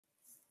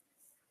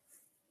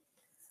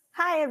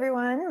Hi,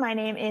 everyone. My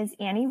name is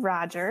Annie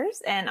Rogers,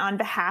 and on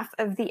behalf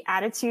of the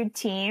ADDitude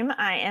team,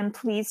 I am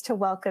pleased to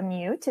welcome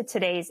you to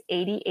today's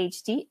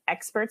ADHD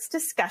experts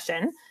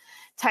discussion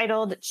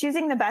titled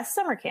Choosing the Best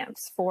Summer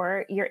Camps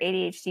for Your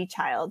ADHD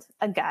Child,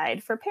 a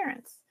Guide for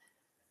Parents.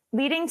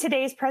 Leading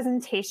today's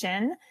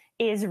presentation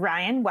is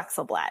Ryan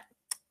Wexelblatt.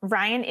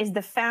 Ryan is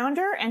the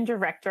founder and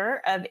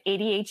director of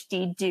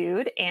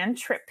ADHDitude and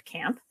Trip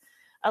Camp,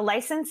 a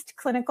licensed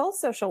clinical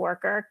social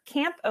worker,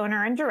 camp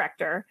owner and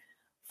director,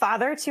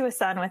 father to a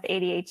son with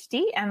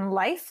ADHD, and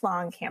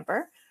lifelong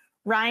camper.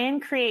 Ryan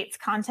creates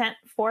content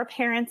for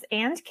parents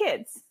and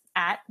kids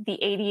at the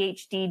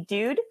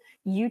ADHDitude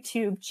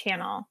YouTube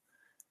channel.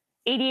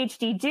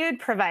 ADHDitude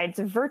provides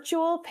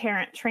virtual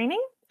parent training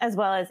as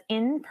well as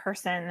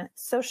in-person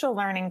social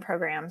learning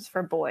programs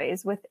for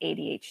boys with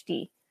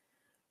ADHD.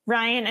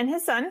 Ryan and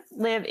his son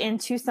live in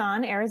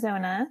Tucson,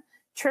 Arizona.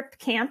 Trip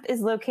Camp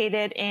is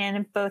located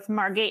in both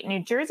Margate,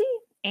 New Jersey,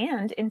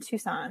 and in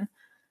Tucson.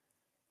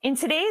 In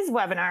today's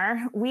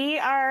webinar, we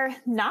are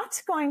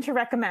not going to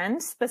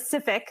recommend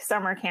specific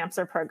summer camps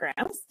or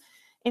programs.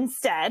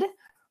 Instead,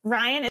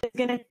 Ryan is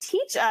going to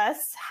teach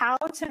us how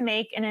to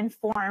make an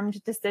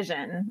informed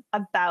decision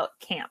about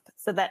camp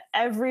so that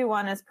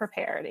everyone is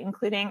prepared,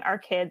 including our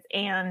kids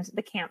and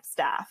the camp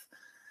staff.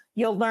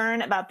 You'll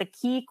learn about the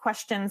key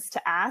questions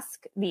to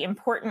ask, the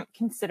important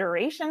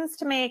considerations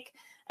to make,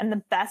 and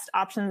the best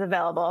options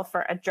available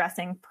for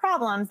addressing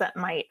problems that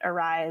might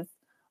arise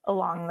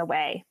along the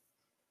way.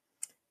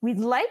 We'd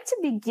like to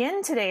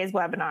begin today's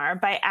webinar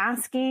by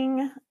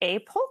asking a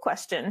poll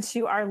question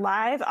to our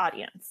live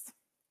audience.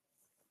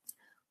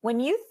 When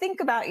you think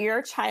about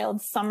your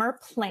child's summer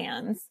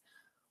plans,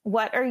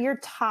 what are your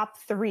top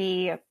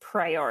 3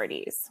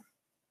 priorities?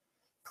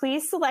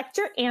 Please select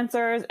your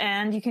answers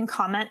and you can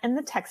comment in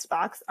the text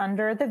box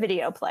under the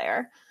video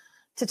player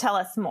to tell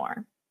us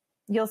more.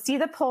 You'll see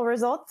the poll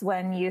results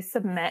when you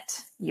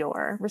submit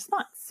your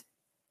response.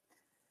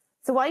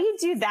 So while you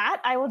do that,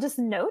 I will just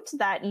note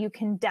that you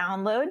can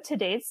download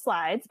today's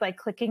slides by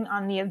clicking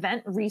on the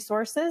Event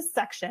Resources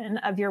section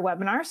of your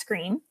webinar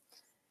screen.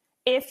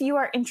 If you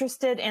are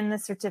interested in the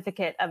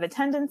Certificate of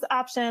Attendance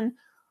option,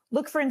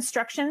 look for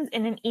instructions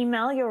in an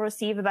email you'll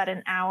receive about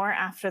an hour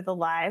after the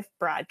live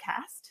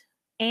broadcast.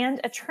 And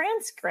a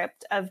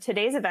transcript of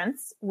today's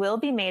events will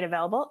be made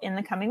available in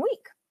the coming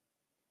week.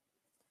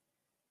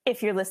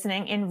 If you're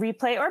listening in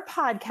replay or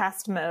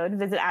podcast mode,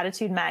 visit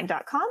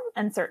ADDitudemag.com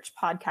and search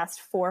podcast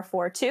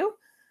 442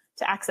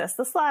 to access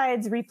the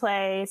slides,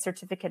 replay,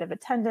 certificate of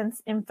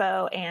attendance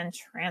info, and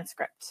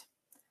transcript.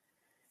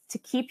 To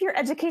keep your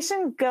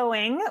education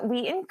going,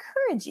 we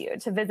encourage you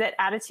to visit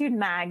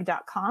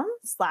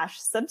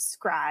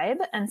ADDitudemag.com/subscribe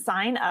and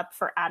sign up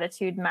for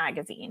ADDitude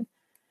magazine.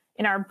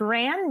 In our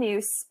brand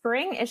new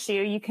spring issue,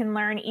 you can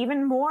learn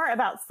even more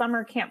about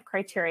summer camp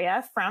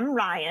criteria from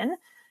Ryan,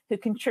 who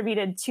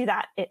contributed to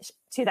that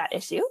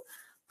issue,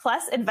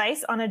 plus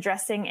advice on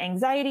addressing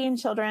anxiety in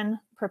children,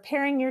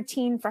 preparing your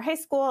teen for high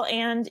school,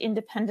 and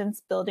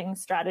independence building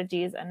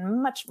strategies,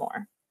 and much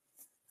more.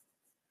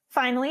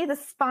 Finally, the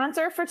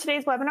sponsor for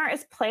today's webinar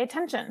is Play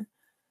Attention.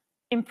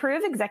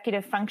 Improve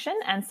executive function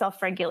and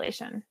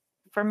self-regulation.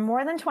 For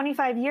more than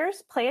 25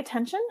 years, Play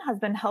Attention has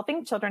been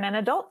helping children and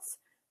adults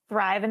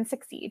thrive and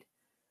succeed.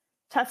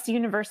 Tufts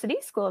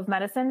University School of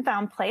Medicine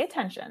found Play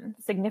Attention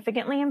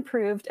significantly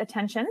improved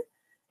attention,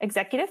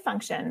 executive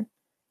function,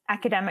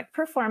 academic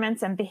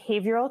performance, and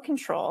behavioral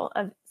control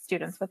of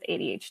students with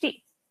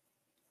ADHD.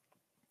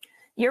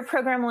 Your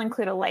program will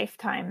include a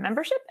lifetime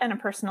membership and a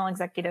personal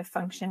executive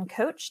function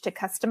coach to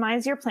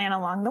customize your plan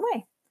along the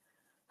way.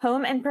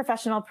 Home and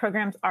professional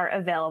programs are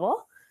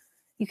available.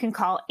 You can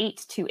call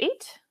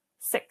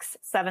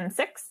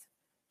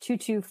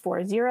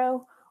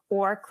 828-676-2240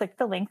 or click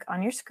the link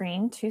on your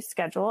screen to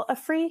schedule a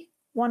free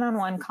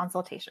one-on-one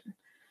consultation.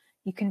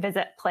 You can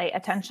visit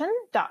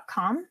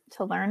playattention.com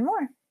to learn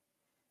more.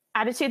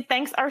 ADDitude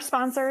thanks our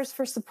sponsors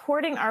for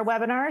supporting our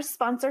webinars.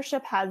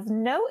 Sponsorship has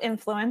no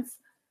influence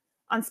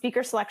on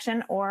speaker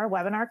selection or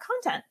webinar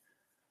content.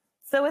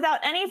 So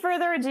without any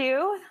further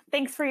ado,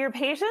 thanks for your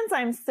patience.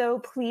 I'm so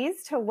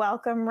pleased to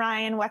welcome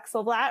Ryan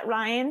Wexelblatt.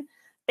 Ryan,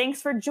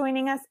 thanks for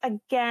joining us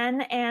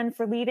again and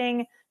for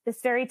leading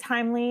this very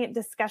timely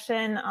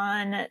discussion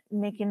on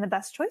making the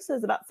best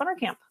choices about summer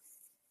camp.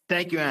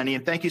 Thank you, Annie,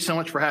 and thank you so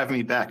much for having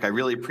me back. I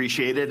really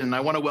appreciate it, and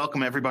I want to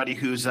welcome everybody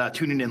who's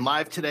tuning in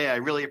live today. I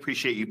really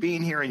appreciate you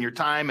being here and your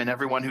time, and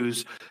everyone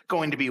who's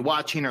going to be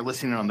watching or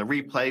listening on the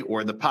replay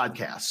or the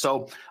podcast.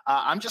 So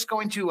I'm just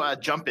going to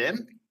jump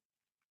in.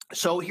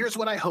 So here's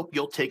what I hope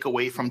you'll take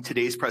away from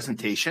today's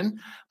presentation: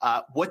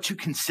 what to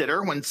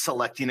consider when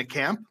selecting a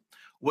camp,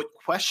 what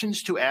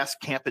questions to ask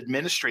camp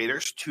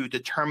administrators to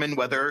determine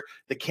whether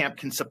the camp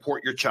can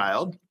support your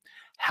child,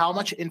 how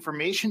much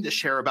information to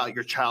share about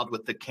your child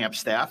with the camp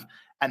staff,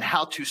 and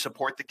how to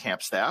support the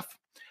camp staff,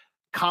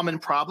 common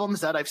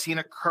problems that I've seen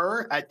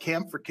occur at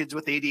camp for kids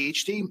with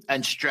ADHD,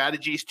 and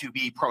strategies to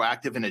be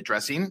proactive in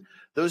addressing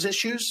those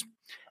issues,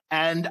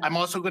 And I'm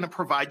also going to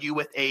provide you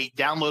with a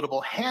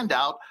downloadable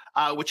handout,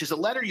 which is a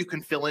letter you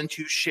can fill in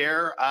to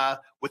share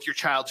with your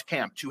child's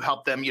camp to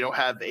help them,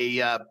 have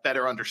a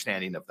better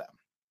understanding of them.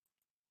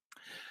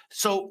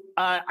 So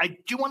I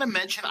do want to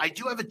mention, I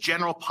do have a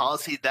general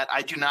policy that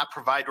I do not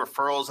provide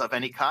referrals of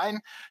any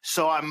kind.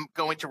 So I'm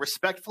going to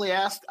respectfully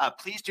ask,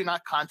 please do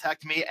not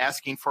contact me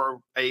asking for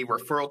a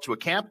referral to a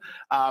camp.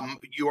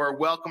 You are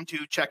welcome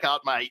to check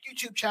out my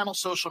YouTube channel,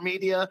 social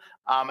media.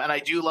 And I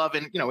do love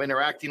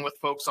interacting with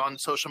folks on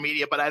social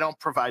media, but I don't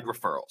provide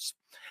referrals.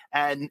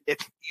 And if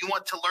you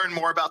want to learn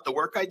more about the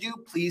work I do,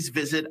 please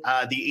visit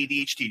the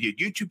ADHD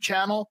YouTube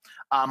channel,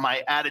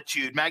 my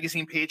ADDitude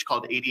magazine page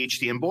called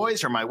ADHD and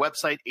Boys, or my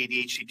website,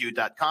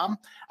 ADHDitude.com.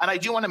 And I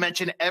do want to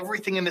mention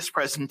everything in this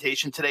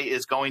presentation today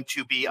is going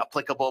to be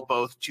applicable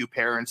both to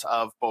parents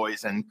of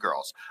boys and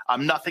girls.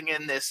 Nothing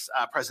in this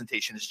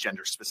presentation is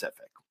gender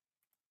specific.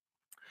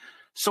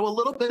 So a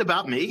little bit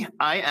about me.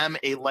 I am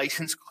a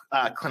licensed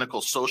clinical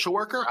social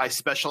worker. I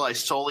specialize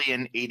solely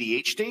in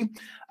ADHD.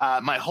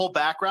 My whole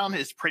background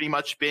has pretty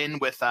much been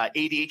with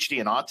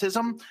ADHD and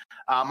autism.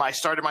 I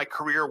started my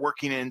career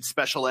working in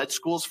special ed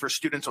schools for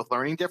students with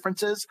learning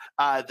differences.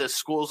 The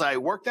schools I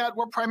worked at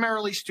were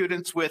primarily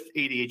students with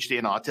ADHD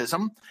and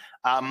autism.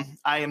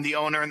 I am the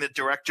owner and the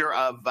director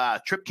of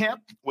Trip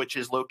Camp, which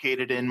is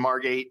located in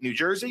Margate, New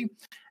Jersey,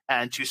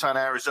 and Tucson,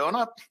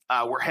 Arizona.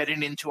 We're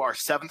heading into our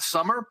 7th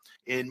summer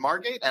in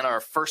Margate and our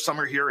 1st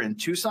summer here in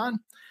Tucson.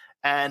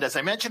 And as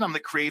I mentioned, I'm the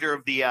creator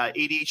of the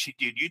ADHD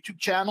YouTube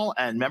channel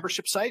and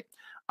membership site.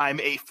 I'm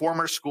a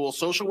former school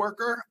social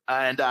worker,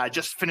 and I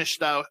just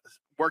finished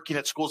working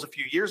at schools a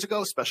few years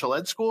ago, special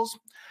ed schools.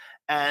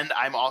 And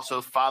I'm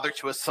also father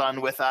to a son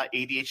with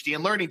ADHD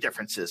and learning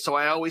differences. So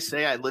I always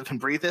say I live and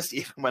breathe this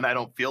even when I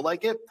don't feel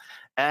like it.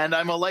 And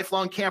I'm a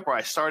lifelong camper.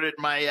 I started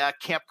my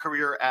camp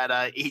career at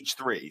age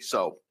 3.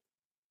 So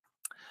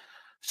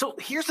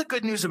here's the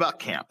good news about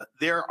camp.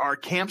 There are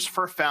camps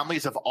for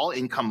families of all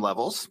income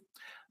levels.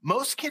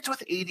 Most kids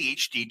with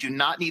ADHD do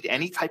not need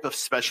any type of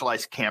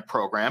specialized camp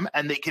program,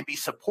 and they can be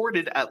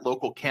supported at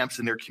local camps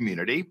in their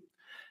community.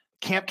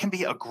 Camp can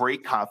be a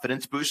great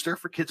confidence booster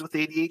for kids with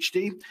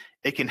ADHD.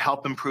 It can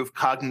help improve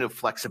cognitive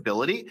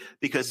flexibility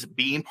because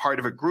being part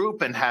of a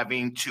group and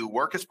having to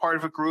work as part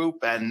of a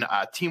group and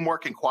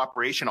teamwork and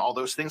cooperation, all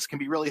those things can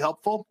be really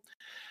helpful.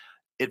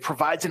 It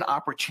provides an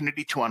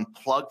opportunity to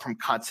unplug from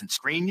constant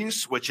screen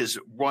use, which is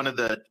one of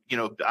the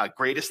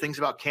greatest things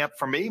about camp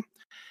for me.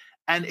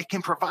 And it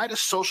can provide a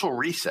social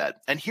reset.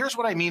 And here's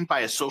what I mean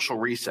by a social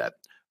reset.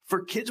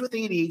 For kids with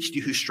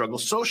ADHD who struggle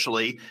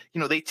socially,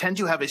 they tend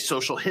to have a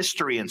social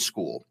history in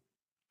school.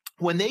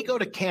 When they go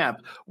to camp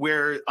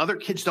where other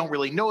kids don't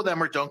really know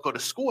them or don't go to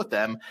school with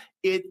them,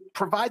 it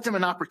provides them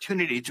an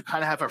opportunity to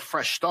kind of have a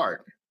fresh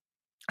start.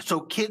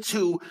 So kids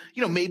who,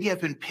 maybe have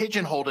been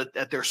pigeonholed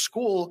at their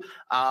school,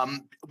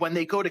 when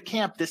they go to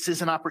camp, this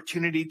is an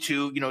opportunity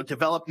to,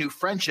 develop new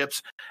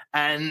friendships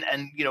and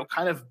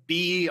kind of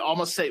be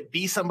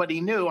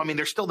somebody new. I mean,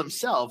 they're still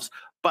themselves,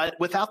 but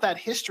without that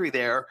history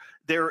there,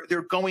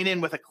 they're going in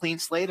with a clean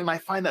slate. And I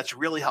find that's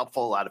really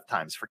helpful a lot of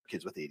times for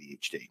kids with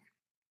ADHD.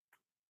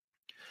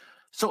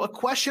 So a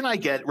question I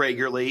get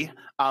regularly,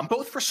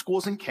 both for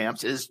schools and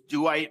camps, is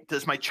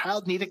does my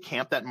child need a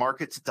camp that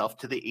markets itself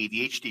to the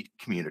ADHD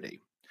community?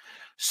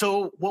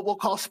 So what we'll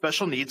call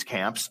special needs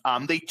camps,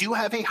 they do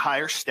have a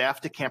higher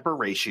staff to camper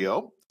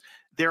ratio.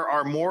 There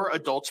are more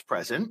adults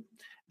present.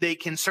 They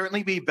can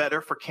certainly be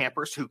better for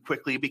campers who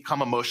quickly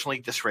become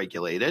emotionally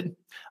dysregulated.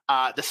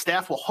 The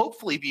staff will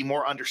hopefully be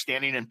more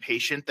understanding and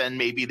patient than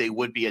maybe they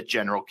would be at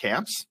general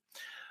camps.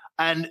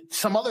 And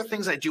some other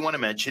things I do want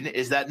to mention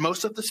is that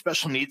most of the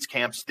special needs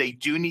camps, they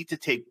do need to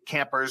take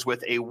campers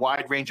with a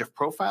wide range of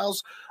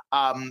profiles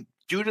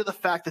due to the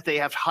fact that they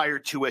have higher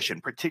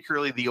tuition,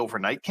 particularly the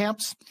overnight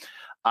camps.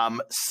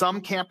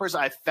 Some campers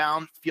I've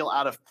found feel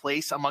out of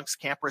place amongst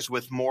campers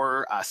with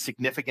more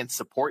significant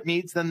support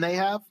needs than they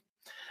have.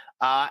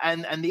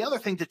 And the other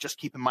thing to just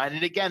keep in mind,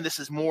 and again, this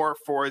is more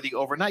for the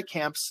overnight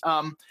camps,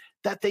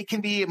 that they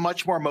can be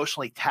much more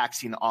emotionally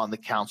taxing on the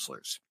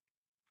counselors.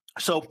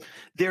 So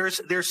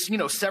there's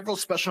several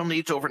special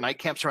needs overnight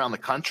camps around the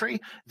country.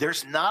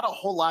 There's not a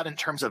whole lot in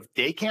terms of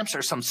day camps.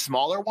 There's some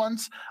smaller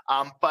ones.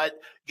 But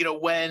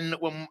when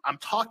I'm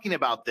talking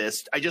about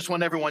this, I just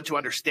want everyone to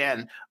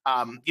understand,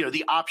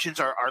 the options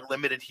are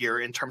limited here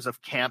in terms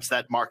of camps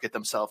that market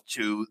themselves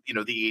to,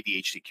 the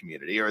ADHD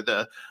community or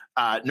the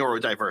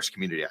neurodiverse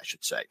community, I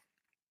should say.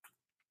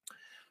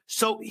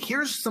 So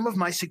here's some of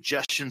my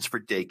suggestions for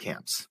day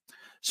camps.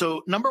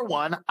 So number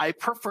one, I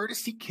prefer to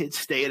see kids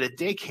stay at a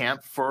day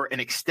camp for an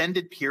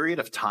extended period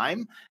of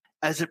time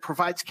as it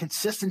provides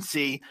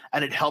consistency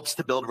and it helps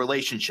to build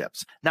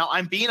relationships. Now,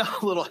 I'm being a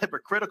little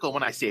hypocritical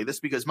when I say this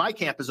because my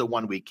camp is a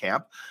 1-week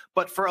camp,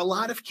 but for a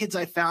lot of kids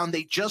I found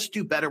they just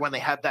do better when they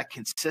have that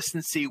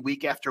consistency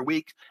week after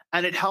week,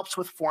 and it helps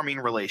with forming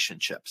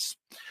relationships.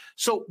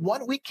 So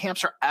 1-week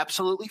camps are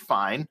absolutely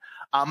fine,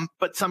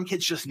 but some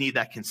kids just need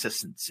that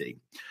consistency.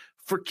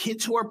 For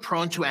kids who are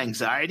prone to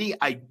anxiety,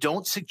 I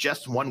don't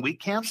suggest 1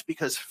 week camps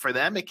because for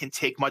them, it can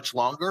take much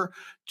longer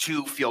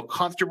to feel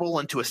comfortable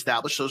and to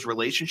establish those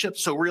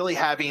relationships. So really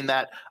having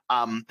that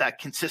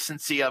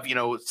consistency of,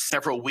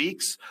 several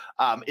weeks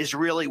is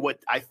really what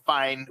I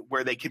find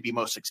where they can be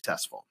most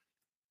successful.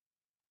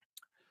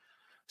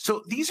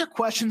 So these are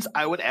questions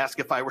I would ask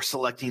if I were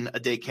selecting a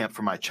day camp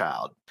for my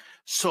child.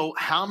 So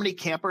how many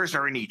campers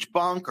are in each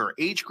bunk or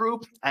age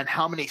group, and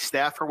how many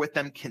staff are with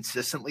them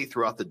consistently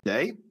throughout the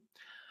day?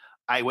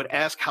 I would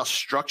ask how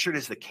structured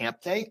is the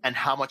camp day and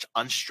how much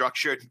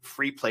unstructured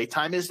free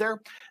playtime is there.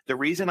 The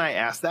reason I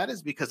ask that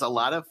is because a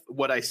lot of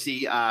what I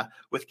see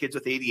with kids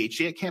with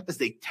ADHD at camp is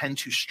they tend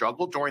to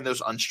struggle during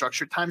those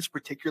unstructured times,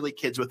 particularly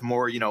kids with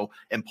more,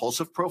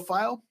 impulsive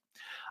profile.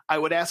 I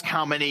would ask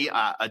how many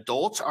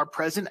adults are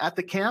present at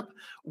the camp.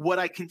 What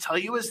I can tell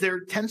you is there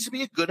tends to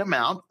be a good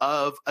amount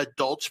of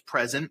adults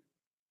present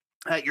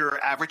at your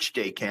average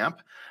day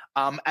camp.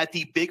 At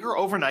the bigger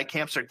overnight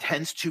camps, there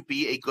tends to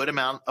be a good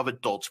amount of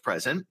adults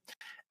present.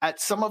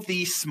 At some of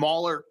the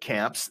smaller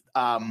camps,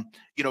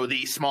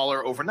 the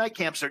smaller overnight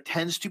camps, there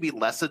tends to be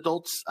less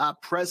adults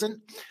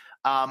present.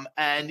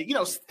 And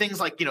things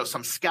like,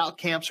 some scout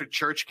camps or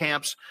church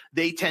camps,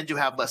 they tend to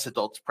have less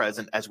adults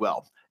present as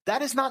well.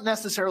 That is not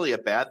necessarily a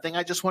bad thing.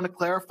 I just want to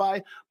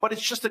clarify, but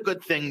it's just a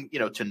good thing,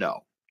 to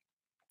know.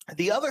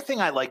 The other thing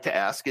I like to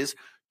ask is,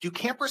 do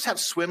campers have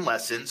swim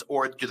lessons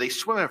or do they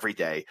swim every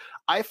day?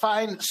 I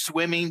find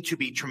swimming to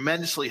be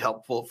tremendously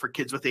helpful for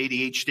kids with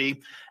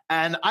ADHD.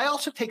 And I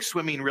also take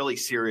swimming really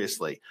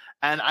seriously.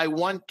 And I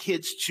want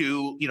kids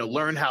to,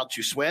 learn how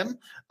to swim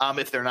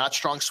if they're not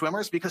strong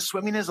swimmers, because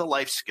swimming is a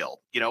life skill,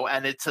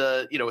 and it's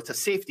a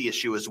safety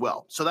issue as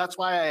well. So that's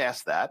why I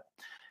asked that.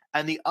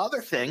 And the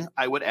other thing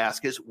I would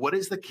ask is, what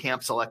is the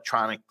camp's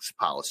electronics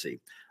policy?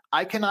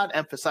 I cannot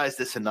emphasize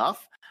this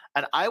enough.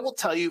 And I will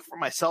tell you for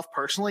myself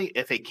personally,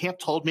 if a camp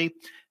told me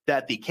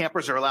that the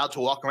campers are allowed to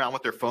walk around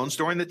with their phones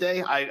during the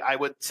day, I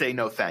would say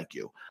no, thank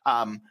you.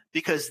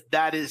 Because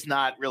that is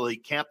not really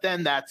camp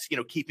then. That's,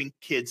 keeping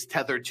kids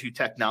tethered to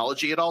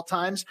technology at all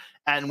times.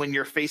 And when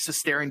your face is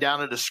staring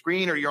down at a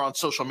screen or you're on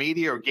social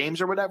media or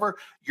games or whatever,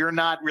 you're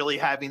not really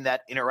having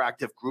that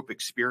interactive group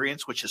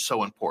experience, which is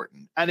so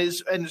important and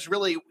is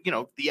really,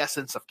 the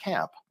essence of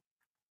camp.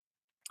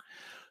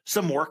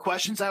 Some more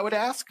questions I would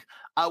ask.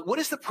 What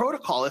is the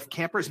protocol if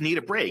campers need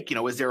a break?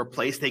 Is there a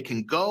place they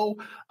can go?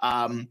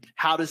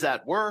 How does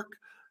that work?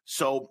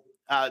 So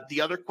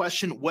the other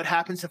question, what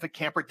happens if a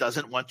camper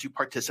doesn't want to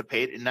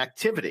participate in an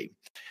activity?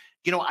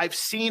 I've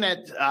seen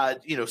at,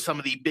 some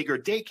of the bigger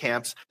day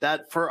camps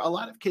that for a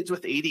lot of kids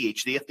with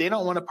ADHD, if they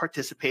don't want to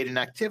participate in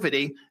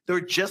activity, they're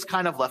just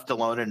kind of left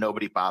alone and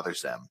nobody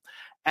bothers them.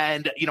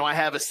 And, I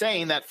have a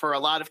saying that for a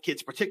lot of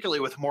kids, particularly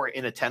with more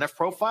inattentive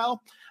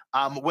profile,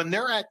 when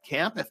they're at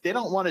camp, if they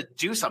don't want to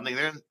do something,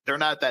 they're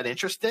not that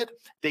interested,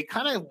 they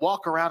kind of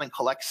walk around and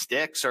collect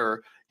sticks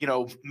or,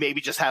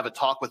 maybe just have a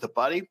talk with a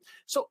buddy.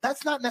 So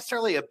that's not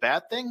necessarily a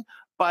bad thing.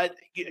 But,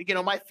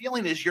 my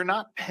feeling is you're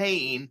not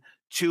paying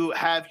to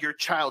have your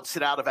child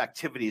sit out of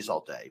activities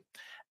all day.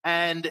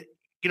 And,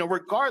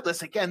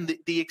 regardless, again,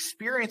 the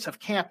experience of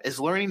camp is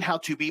learning how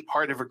to be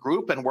part of a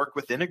group and work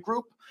within a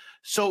group.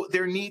 So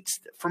there needs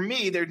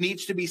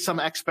to be some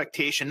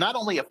expectation, not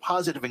only of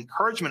positive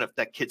encouragement of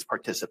that kids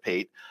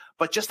participate,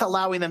 but just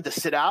allowing them to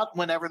sit out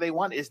whenever they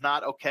want is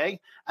not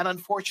okay. And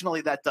unfortunately,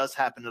 that does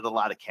happen at a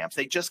lot of camps.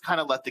 They just kind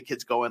of let the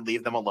kids go and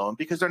leave them alone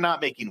because they're not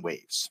making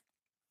waves.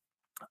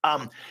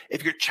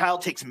 If your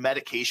child takes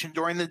medication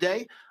during the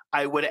day,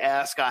 I would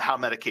ask how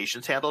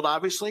medication's handled,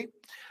 obviously.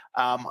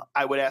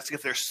 I would ask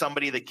if there's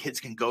somebody that kids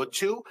can go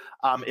to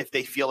if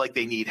they feel like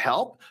they need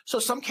help. So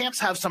some camps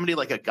have somebody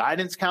like a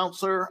guidance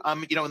counselor,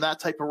 in that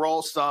type of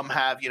role. Some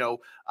have,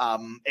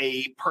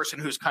 a person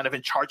who's kind of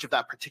in charge of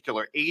that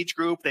particular age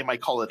group. They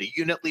might call it a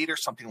unit leader,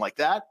 something like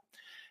that.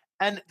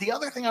 And the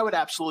other thing I would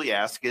absolutely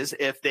ask is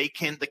if the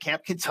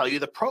camp can tell you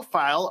the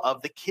profile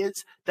of the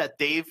kids that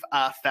they've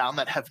found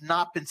that have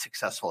not been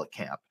successful at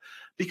camp,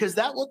 because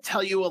that will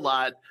tell you a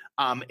lot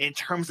in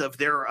terms of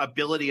their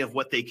ability of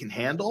what they can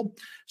handle.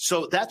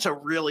 So that's a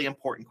really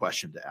important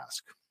question to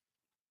ask.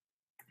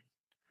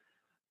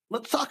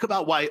 Let's talk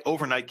about why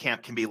overnight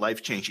camp can be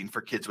life-changing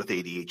for kids with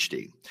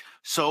ADHD.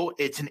 So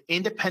it's an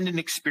independent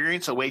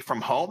experience away from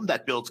home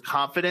that builds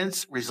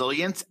confidence,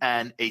 resilience,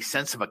 and a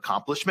sense of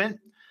accomplishment.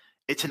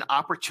 It's an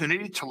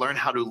opportunity to learn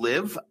how to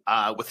live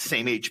with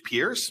same-age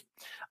peers.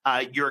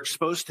 You're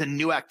exposed to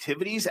new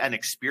activities and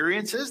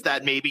experiences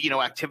that maybe,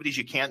 activities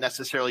you can't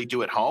necessarily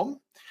do at home.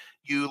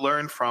 You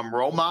learn from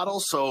role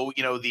models, so,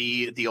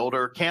 the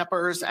older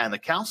campers and the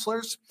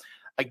counselors.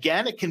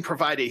 Again, it can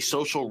provide a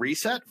social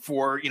reset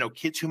for,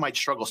 kids who might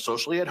struggle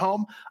socially at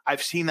home.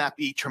 I've seen that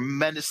be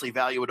tremendously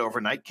valued at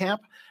overnight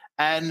camp.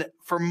 And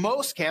for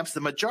most camps,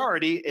 the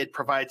majority, it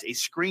provides a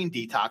screen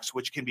detox,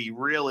 which can be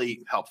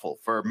really helpful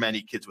for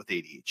many kids with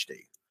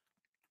ADHD.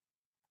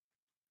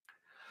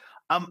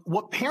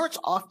 What parents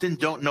often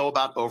don't know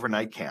about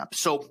overnight camp.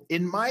 So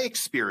in my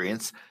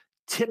experience,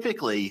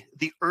 Typically,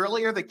 the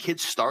earlier the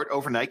kids start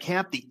overnight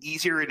camp, the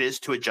easier it is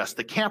to adjust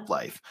the camp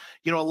life.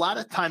 A lot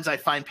of times I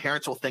find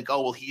parents will think,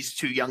 oh, well, he's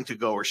too young to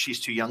go or she's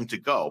too young to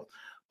go.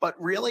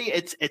 But really,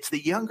 it's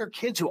the younger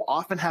kids who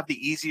often have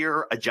the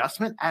easier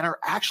adjustment and are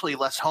actually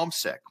less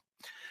homesick.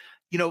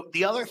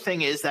 The other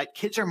thing is that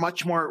kids are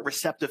much more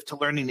receptive to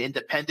learning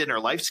independent or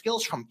life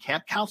skills from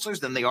camp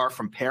counselors than they are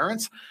from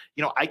parents.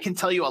 I can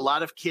tell you a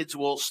lot of kids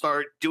will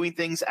start doing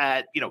things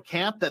at,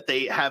 camp that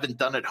they haven't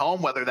done at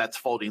home, whether that's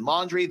folding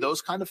laundry,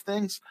 those kind of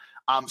things.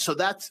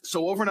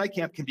 So overnight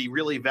camp can be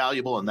really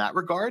valuable in that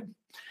regard.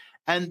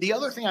 And the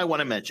other thing I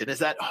want to mention is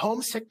that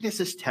homesickness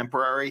is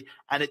temporary,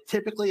 and it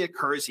typically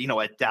occurs,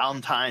 at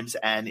down times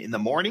and in the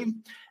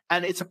morning.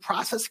 And it's a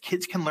process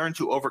kids can learn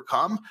to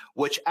overcome,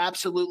 which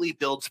absolutely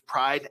builds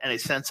pride and a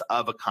sense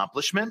of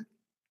accomplishment.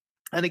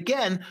 And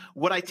again,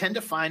 what I tend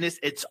to find is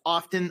it's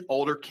often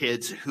older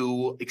kids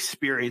who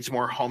experience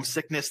more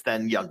homesickness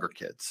than younger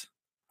kids.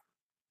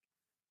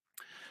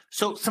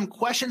 So some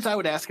questions I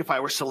would ask if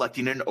I were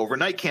selecting an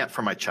overnight camp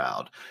for my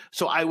child.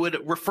 So I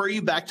would refer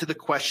you back to the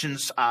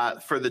questions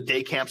for the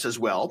day camps as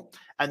well.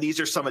 And these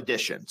are some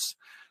additions.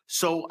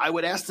 So I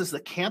would ask, does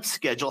the camp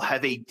schedule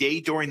have a day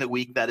during the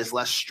week that is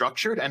less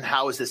structured, and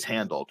how is this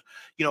handled?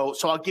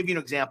 So I'll give you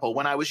an example.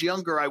 When I was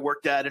younger, I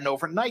worked at an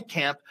overnight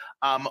camp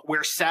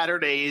where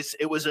Saturdays,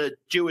 it was a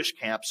Jewish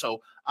camp.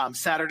 So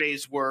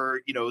Saturdays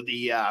were,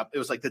 it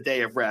was like the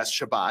day of rest,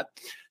 Shabbat.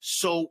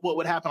 So what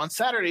would happen on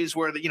Saturdays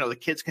where the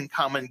kids can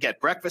come and get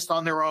breakfast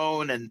on their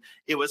own, and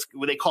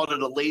they called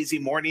it a lazy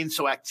morning.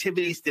 So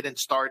activities didn't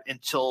start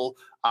until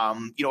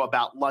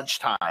about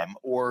lunchtime,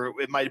 or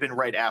it might have been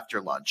right after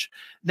lunch.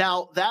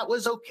 Now that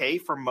was okay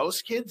for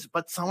most kids,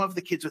 but some of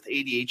the kids with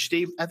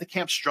ADHD at the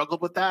camp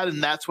struggled with that,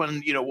 and that's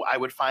when I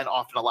would find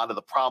often a lot of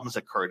the problems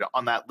occurred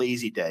on that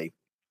lazy day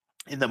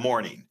in the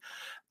morning.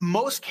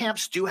 Most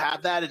camps do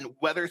have that, and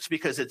whether it's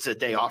because it's a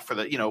day off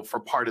for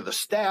part of the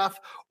staff,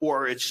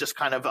 or it's just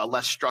kind of a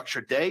less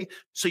structured day.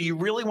 So you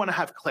really want to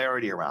have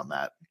clarity around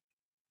that.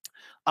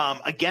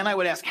 Again, I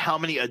would ask how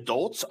many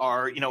adults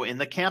are, in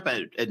the camp,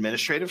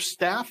 administrative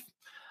staff.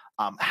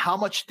 How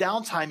much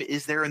downtime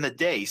is there in the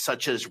day,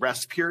 such as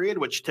rest period,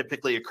 which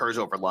typically occurs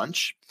over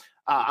lunch.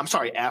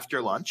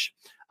 After lunch,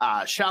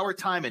 shower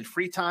time and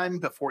free time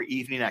before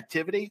evening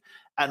activity.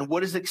 And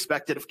what is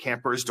expected of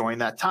campers during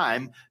that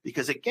time?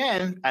 Because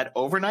again, at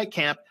overnight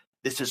camp,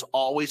 this is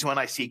always when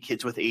I see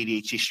kids with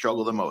ADHD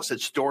struggle the most.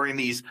 It's during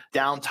these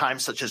downtimes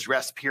such as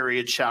rest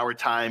period, shower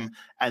time,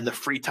 and the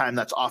free time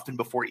that's often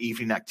before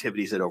evening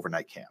activities at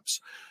overnight camps.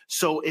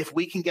 So if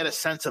we can get a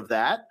sense of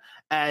that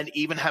and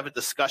even have a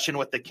discussion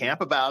with the camp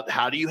about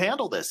how do you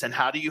handle this and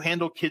how do you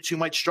handle kids who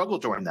might struggle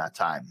during that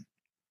time.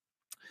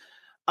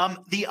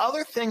 The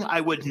other thing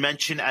I would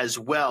mention as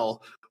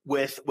well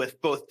with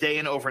both day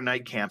and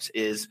overnight camps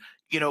is,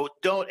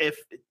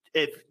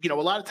 if a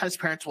lot of times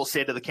parents will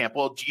say to the camp,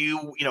 well, do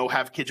you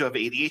have kids who have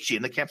ADHD?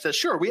 And the camp says,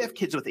 sure, we have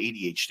kids with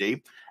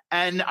ADHD.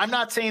 And I'm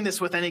not saying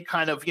this with any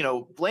kind of,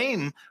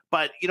 blame,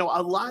 but,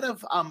 a lot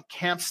of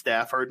camp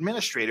staff or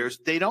administrators,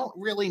 they don't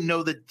really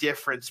know the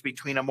difference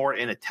between a more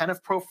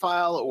inattentive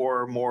profile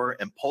or more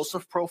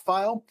impulsive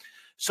profile.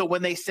 So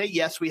when they say,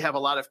 yes, we have a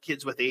lot of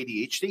kids with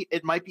ADHD,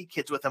 it might be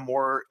kids with a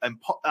more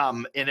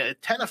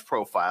inattentive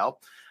profile.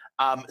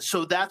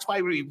 So that's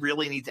why we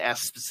really need to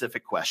ask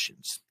specific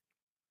questions.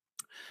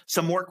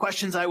 Some more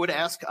questions I would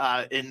ask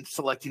in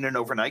selecting an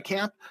overnight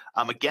camp.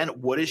 Again,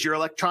 what is your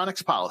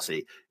electronics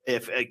policy?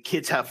 If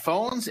kids have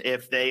phones,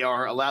 if they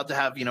are allowed to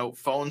have,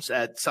 phones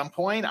at some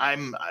point,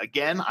 I'm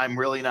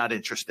really not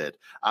interested.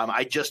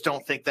 I just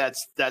don't think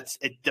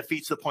it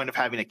defeats the point of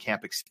having a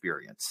camp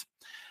experience.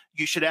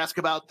 You should ask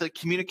about the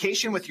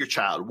communication with your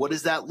child. What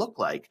does that look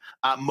like?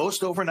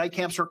 Most overnight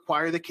camps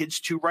require the kids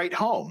to write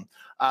home.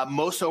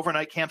 Most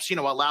overnight camps,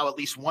 allow at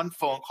least one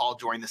phone call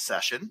during the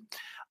session.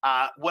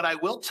 What I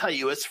will tell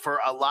you is for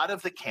a lot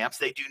of the camps,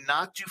 they do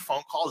not do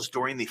phone calls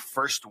during the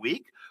first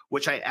week,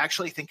 which I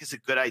actually think is a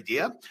good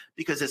idea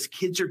because as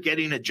kids are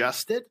getting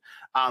adjusted,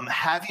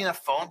 having a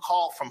phone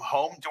call from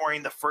home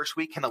during the first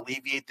week can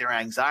alleviate their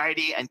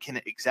anxiety and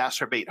can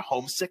exacerbate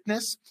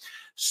homesickness.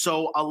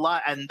 So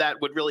and that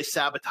would really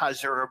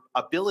sabotage their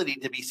ability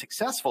to be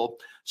successful.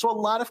 So a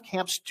lot of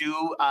camps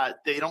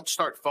they don't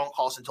start phone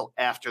calls until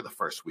after the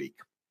first week.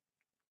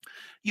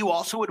 You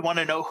also would want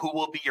to know who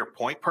will be your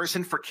point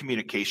person for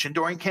communication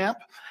during camp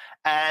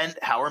and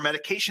how are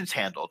medications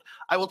handled.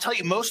 I will tell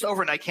you, most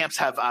overnight camps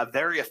have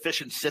very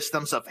efficient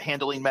systems of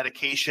handling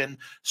medication.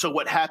 So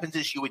what happens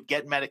is you would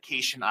get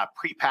medication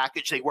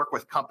prepackaged. They work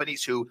with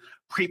companies who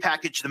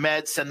prepackage the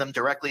meds, send them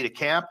directly to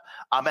camp.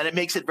 And it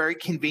makes it very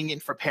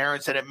convenient for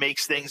parents, and it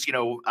makes things,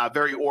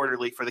 very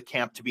orderly for the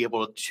camp to be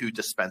able to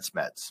dispense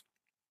meds.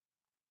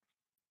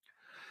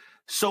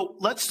 So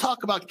let's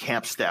talk about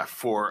camp staff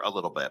for a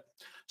little bit.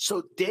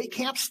 So day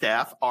camp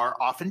staff are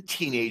often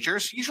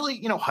teenagers,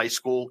 usually, high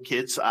school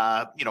kids,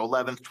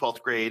 11th,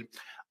 12th grade,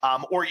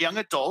 or young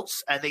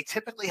adults, and they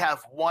typically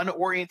have one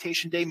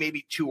orientation day,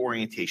 maybe two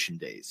orientation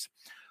days.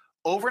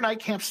 Overnight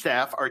camp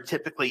staff are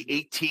typically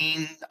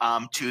 18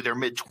 to their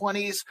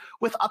mid-20s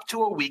with up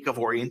to a week of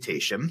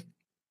orientation.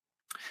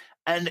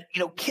 And,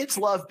 kids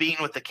love being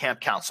with the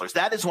camp counselors.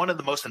 That is one of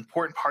the most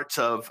important parts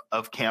of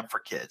camp for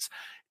kids.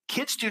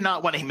 Kids do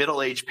not want a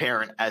middle-aged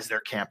parent as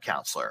their camp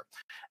counselor.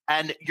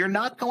 And you're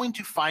not going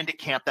to find a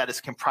camp that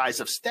is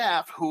comprised of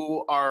staff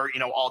who are,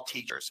 all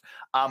teachers.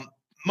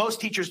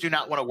 Most teachers do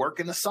not want to work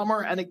in the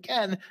summer. And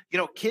again,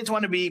 kids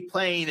want to be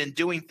playing and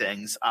doing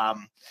things.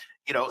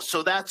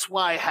 So that's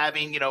why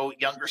having,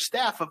 younger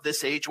staff of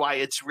this age, why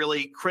it's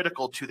really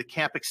critical to the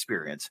camp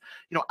experience.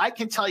 I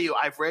can tell you,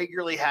 I've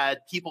regularly had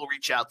people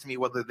reach out to me,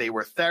 whether they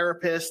were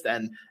therapists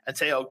and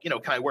say, oh, can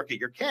I work at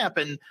your camp?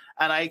 And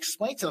I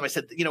explained to them, I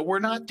said, we're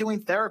not doing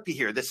therapy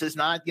here. This is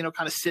not,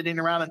 kind of sitting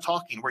around and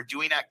talking. We're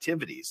doing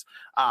activities.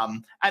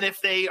 And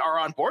if they are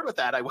on board with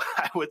that, I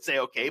would say,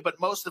 okay, but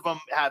most of them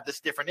have this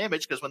different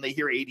image because when they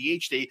hear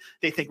ADHD,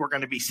 they think we're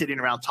going to be sitting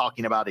around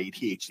talking about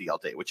ADHD all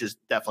day, which is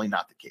definitely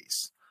not the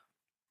case.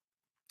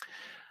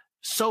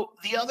 So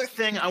the other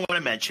thing I want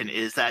to mention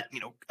is that,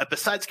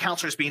 besides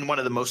counselors being one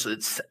of the most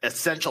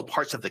essential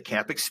parts of the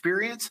camp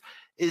experience,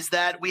 is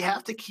that we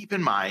have to keep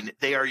in mind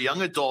they are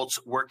young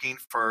adults working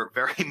for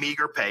very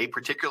meager pay,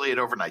 particularly at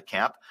overnight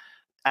camp,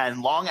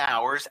 and long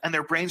hours, and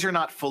their brains are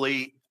not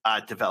fully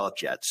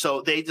developed yet.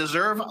 So they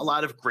deserve a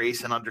lot of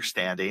grace and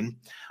understanding.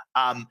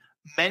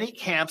 Many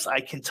camps, I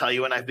can tell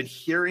you, and I've been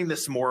hearing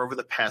this more over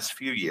the past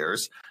few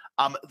years,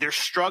 they're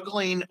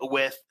struggling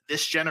with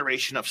this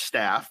generation of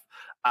staff.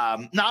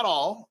 Not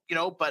all,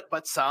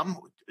 but some,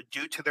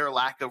 due to their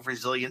lack of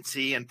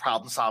resiliency and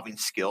problem-solving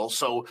skills.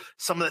 So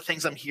some of the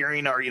things I'm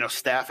hearing are,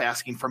 staff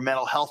asking for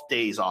mental health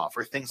days off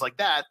or things like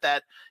that,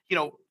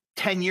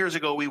 10 years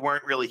ago we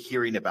weren't really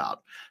hearing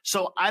about.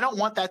 So I don't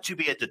want that to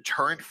be a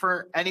deterrent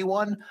for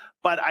anyone,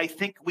 but I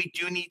think we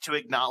do need to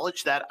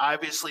acknowledge that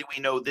obviously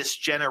we know this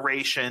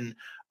generation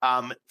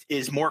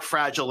is more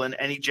fragile than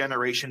any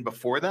generation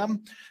before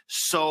them.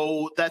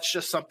 So that's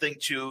just something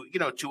to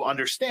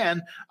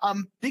understand,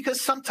 because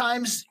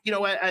sometimes,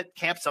 at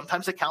camp,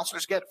 sometimes the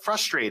counselors get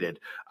frustrated,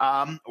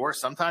 or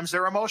sometimes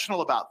they're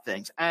emotional about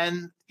things.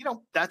 And,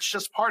 that's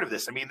just part of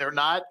this. I mean, they're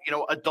not,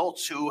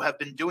 adults who have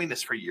been doing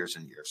this for years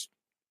and years.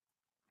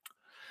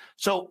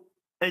 So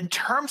in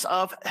terms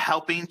of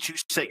helping to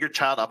set your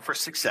child up for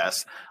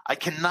success, I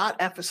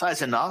cannot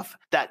emphasize enough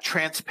that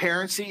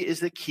transparency is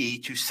the key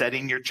to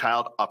setting your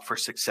child up for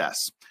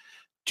success.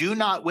 Do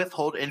not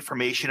withhold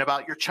information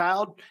about your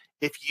child.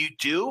 If you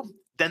do,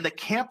 then the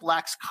camp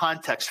lacks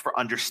context for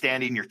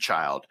understanding your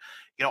child.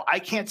 I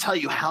can't tell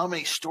you how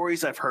many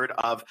stories I've heard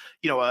of,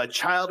 a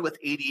child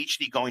with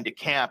ADHD going to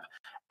camp,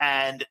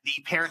 and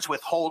the parents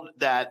withhold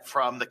that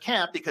from the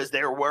camp because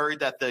they're worried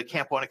that the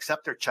camp won't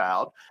accept their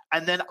child.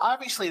 And then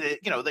obviously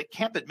the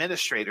camp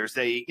administrators,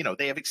 they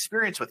have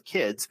experience with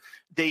kids.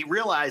 They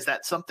realize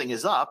that something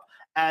is up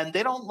and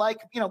they don't like,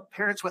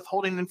 parents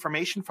withholding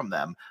information from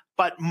them.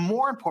 But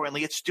more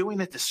importantly, it's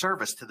doing a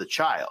disservice to the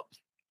child.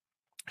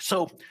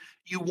 So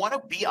you want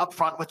to be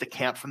upfront with the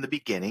camp from the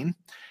beginning.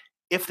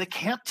 If the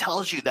camp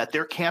tells you that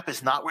their camp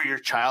is not where your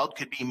child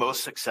could be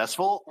most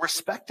successful,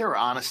 respect their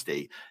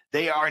honesty.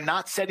 They are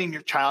not setting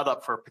your child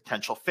up for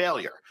potential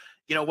failure.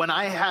 When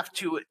I have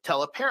to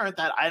tell a parent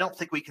that I don't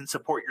think we can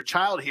support your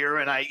child here,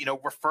 and I,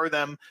 refer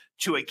them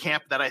to a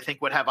camp that I think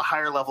would have a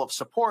higher level of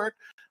support,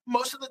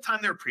 most of the time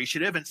they're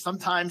appreciative, and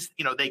sometimes,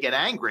 they get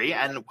angry.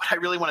 And what I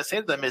really want to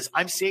say to them is,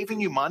 I'm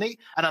saving you money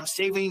and I'm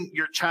saving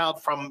your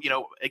child from,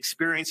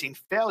 experiencing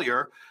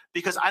failure,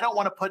 because I don't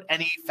want to put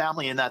any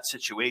family in that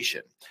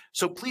situation.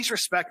 So please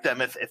respect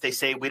them if they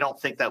say, we don't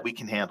think that we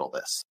can handle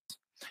this.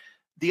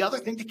 The other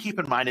thing to keep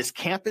in mind is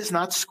camp is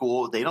not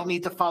school. They don't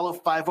need to follow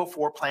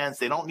 504 plans.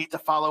 They don't need to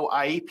follow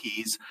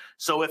IEPs.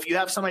 So if you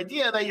have some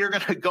idea that you're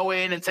going to go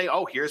in and say,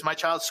 oh, here's my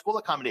child's school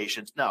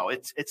accommodations. No,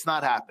 it's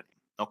not happening.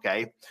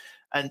 Okay.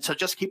 And so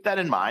just keep that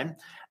in mind.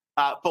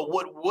 But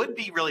what would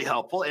be really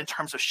helpful in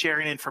terms of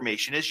sharing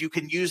information is you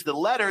can use the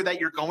letter that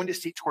you're going to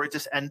see towards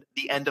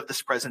the end of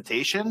this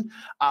presentation,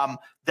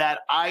 that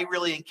I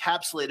really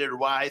encapsulated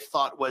what I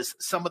thought was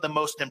some of the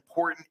most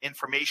important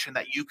information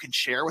that you can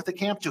share with the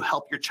camp to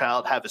help your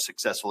child have a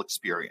successful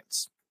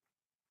experience.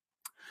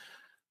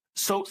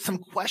 So some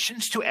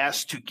questions to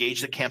ask to gauge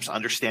the camp's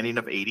understanding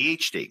of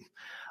ADHD.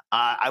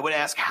 I would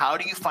ask, how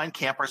do you find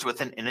campers with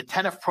an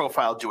inattentive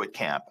profile do at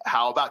camp?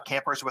 How about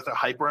campers with a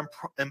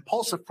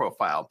hyper-impulsive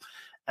profile?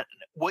 And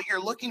what you're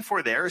looking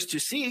for there is to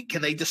see,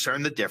 can they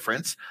discern the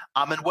difference?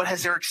 And what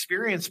has their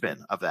experience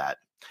been of that?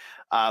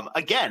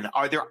 Again,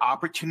 are there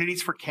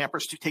opportunities for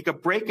campers to take a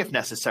break if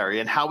necessary?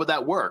 And how would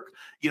that work?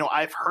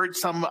 I've heard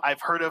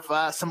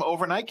of some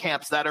overnight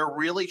camps that are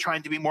really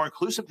trying to be more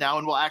inclusive now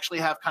and will actually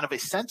have kind of a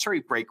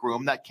sensory break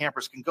room that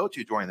campers can go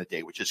to during the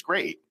day, which is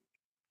great.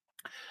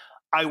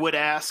 I would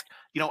ask,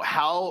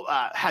 how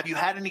have you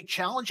had any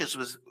challenges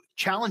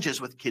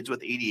with kids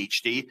with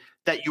ADHD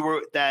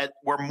that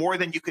were more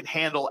than you could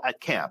handle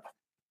at camp?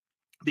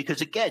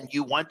 Because again,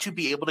 you want to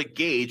be able to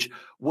gauge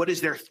what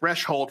is their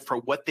threshold for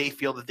what they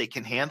feel that they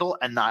can handle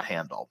and not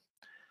handle.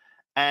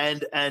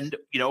 And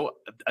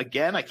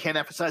again, I can't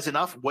emphasize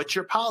enough, what's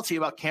your policy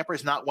about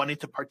campers not wanting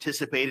to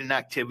participate in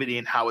activity,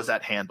 and how is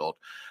that handled?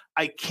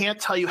 I can't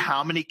tell you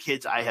how many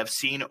kids I have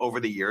seen over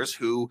the years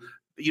who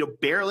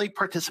barely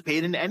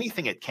participate in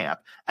anything at camp,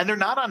 and they're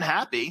not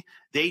unhappy.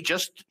 They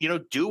just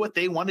do what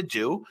they want to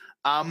do.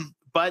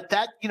 But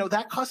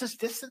that causes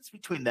distance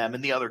between them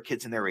and the other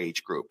kids in their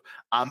age group,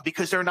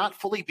 because they're not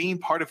fully being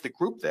part of the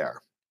group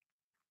there.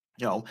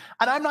 And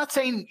I'm not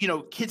saying,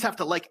 kids have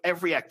to like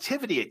every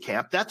activity at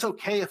camp. That's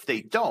okay if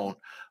they don't.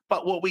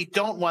 But what we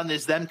don't want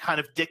is them kind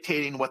of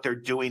dictating what they're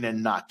doing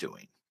and not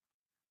doing.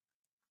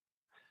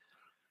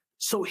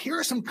 So here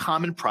are some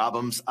common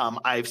problems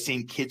I've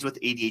seen kids with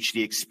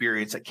ADHD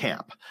experience at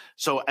camp.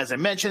 So as I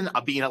mentioned,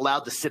 being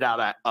allowed to sit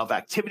out of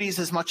activities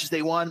as much as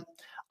they want,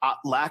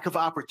 lack of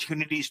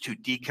opportunities to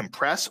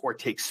decompress or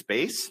take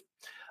space.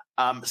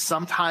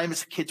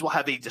 Sometimes kids will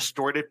have a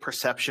distorted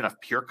perception of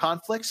peer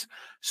conflicts.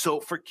 So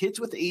for kids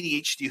with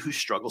ADHD who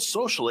struggle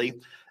socially,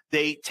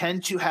 they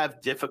tend to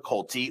have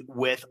difficulty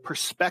with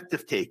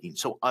perspective taking.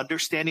 So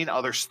understanding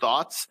others'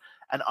 thoughts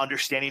and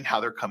understanding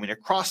how they're coming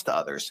across to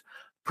others.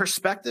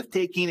 Perspective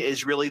taking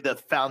is really the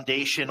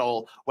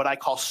foundational, what I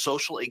call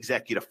social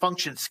executive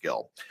function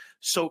skill.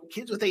 So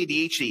kids with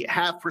ADHD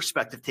have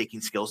perspective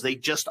taking skills. They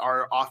just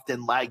are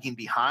often lagging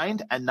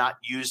behind and not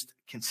used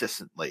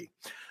consistently.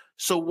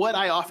 So what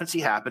I often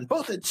see happen,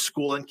 both at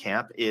school and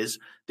camp, is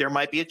there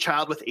might be a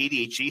child with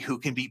ADHD who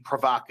can be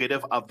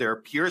provocative of their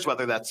peers,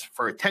 whether that's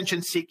for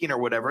attention seeking or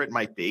whatever it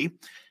might be.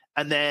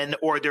 And then,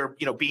 or they're,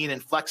 being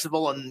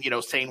inflexible and,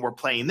 saying we're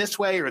playing this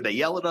way, or they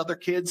yell at other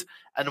kids.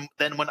 And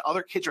then when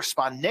other kids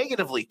respond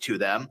negatively to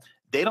them,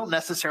 they don't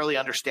necessarily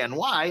understand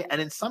why.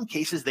 And in some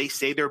cases, they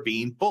say they're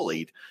being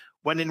bullied,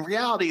 when in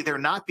reality, they're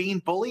not being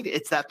bullied.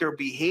 It's that their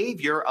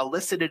behavior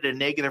elicited a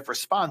negative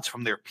response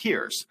from their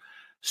peers.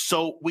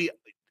 So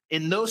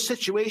in those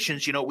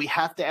situations, we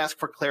have to ask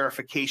for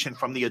clarification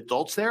from the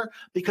adults there,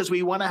 because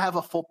we want to have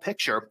a full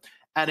picture.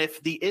 And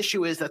if the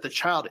issue is that the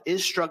child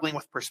is struggling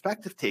with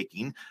perspective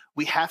taking,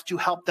 we have to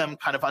help them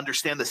kind of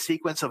understand the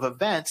sequence of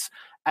events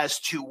as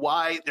to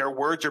why their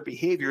words or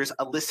behaviors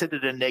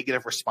elicited a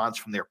negative response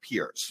from their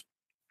peers.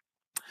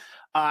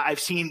 I've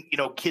seen,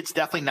 kids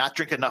definitely not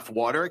drink enough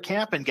water at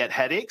camp and get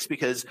headaches,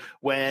 because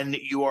when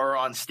you are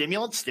on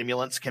stimulants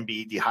can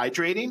be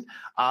dehydrating.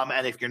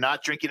 And if you're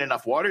not drinking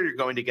enough water, you're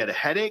going to get a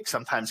headache,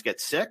 sometimes get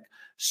sick.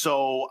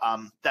 So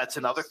that's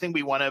another thing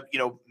we want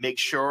to, make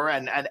sure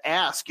and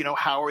ask,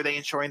 how are they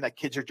ensuring that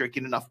kids are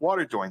drinking enough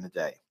water during the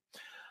day?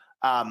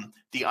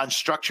 The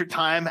unstructured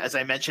time, as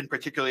I mentioned,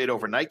 particularly at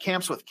overnight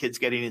camps with kids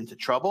getting into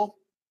trouble.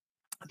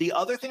 The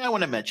other thing I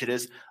want to mention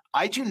is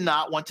I do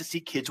not want to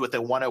see kids with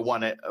a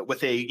one-on-one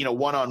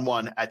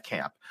one-on-one at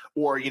camp,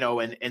 or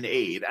an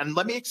aide. And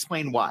let me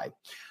explain why.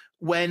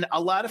 When a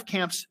lot of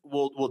camps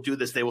will do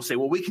this, they will say,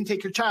 well, we can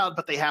take your child,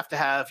 but they have to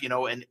have,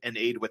 an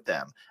aide with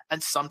them.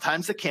 And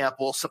sometimes the camp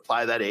will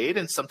supply that aide,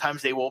 and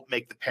sometimes they will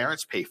make the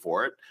parents pay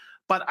for it.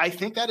 But I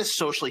think that is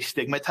socially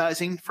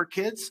stigmatizing for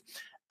kids.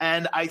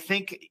 And I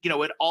think,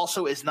 it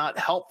also is not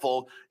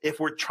helpful if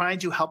we're trying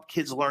to help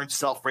kids learn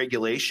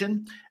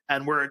self-regulation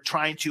and we're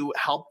trying to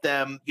help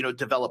them,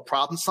 develop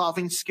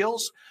problem-solving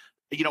skills.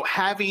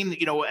 Having,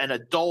 an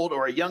adult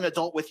or a young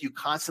adult with you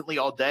constantly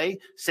all day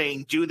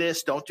saying, do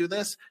this, don't do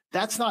this,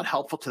 that's not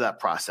helpful to that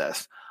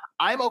process.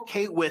 I'm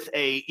okay with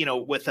a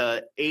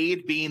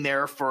aide being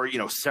there for,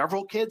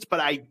 several kids,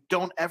 but I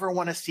don't ever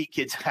want to see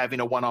kids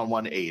having a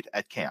one-on-one aide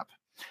at camp.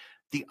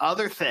 The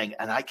other thing,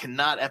 and I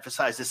cannot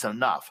emphasize this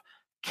enough,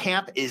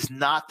 camp is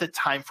not the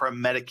time for a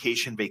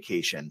medication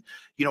vacation.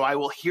 I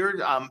will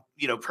hear,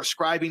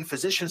 prescribing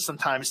physicians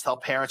sometimes tell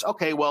parents,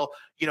 okay, well,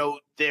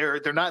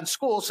 they're not in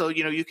school, so,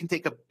 you can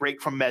take a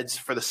break from meds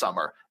for the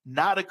summer.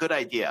 Not a good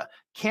idea.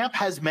 Camp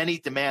has many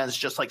demands,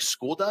 just like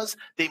school does.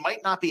 They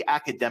might not be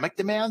academic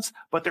demands,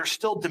 but they're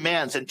still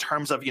demands in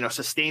terms of,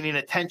 sustaining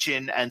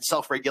attention and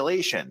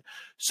self-regulation.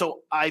 So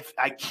I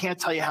can't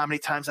tell you how many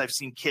times I've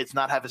seen kids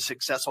not have a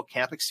successful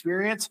camp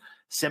experience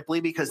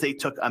simply because they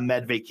took a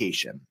med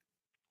vacation.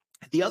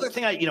 The other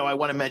thing I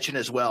want to mention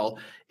as well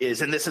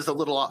is, and this is a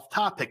little off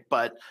topic,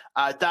 but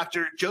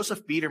Dr.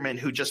 Joseph Biederman,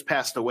 who just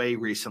passed away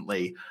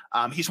recently,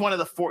 he was one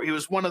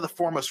of the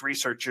foremost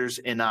researchers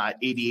in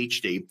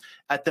ADHD.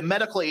 At the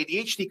medical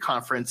ADHD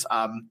conference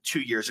 2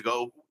 years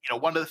ago,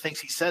 one of the things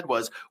he said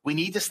was, we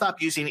need to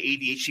stop using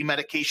ADHD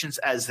medications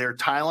as their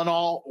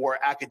Tylenol or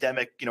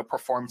academic,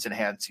 performance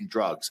enhancing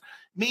drugs.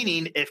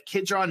 Meaning, if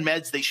kids are on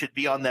meds, they should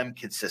be on them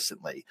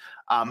consistently.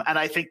 And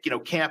I think,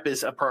 camp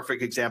is a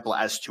perfect example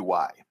as to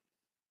why.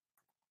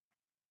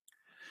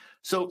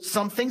 So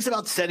some things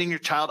about setting your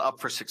child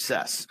up for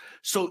success.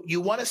 So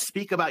you want to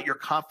speak about your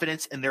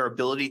confidence in their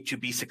ability to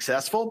be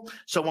successful.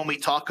 So when we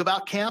talk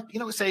about camp,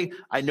 say,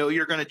 I know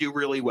you're going to do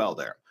really well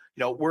there.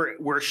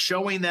 We're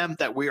showing them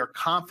that we are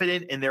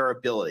confident in their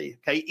ability,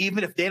 okay,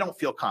 even if they don't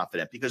feel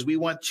confident, because we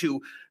want to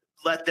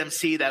let them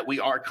see that we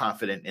are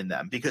confident in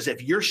them. Because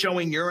if you're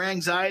showing your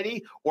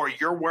anxiety or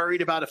you're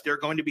worried about if they're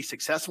going to be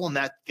successful and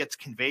that gets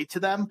conveyed to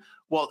them,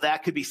 well,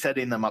 that could be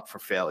setting them up for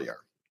failure.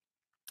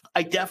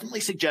 I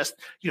definitely suggest,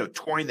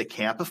 touring the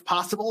camp if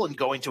possible and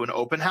going to an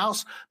open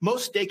house.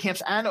 Most day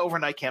camps and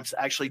overnight camps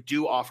actually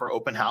do offer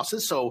open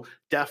houses. So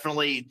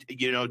definitely,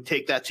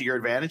 take that to your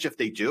advantage if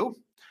they do.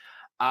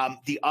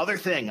 The other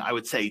thing I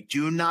would say,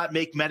 do not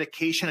make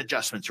medication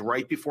adjustments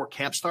right before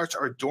camp starts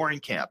or during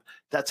camp.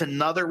 That's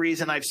another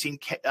reason I've seen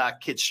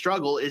kids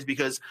struggle, is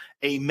because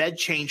a med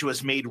change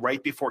was made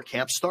right before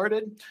camp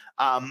started,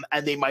 and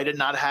they might have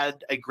not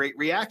had a great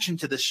reaction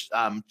to this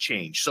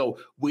change. So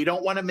we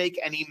don't want to make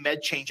any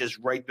med changes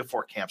right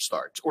before camp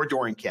starts or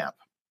during camp.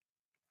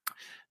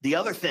 The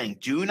other thing,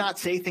 do not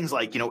say things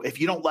like, if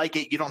you don't like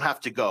it, you don't have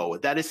to go.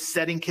 That is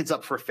setting kids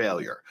up for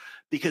failure.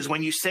 Because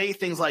when you say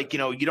things like,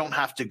 you don't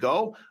have to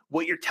go,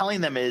 what you're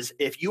telling them is,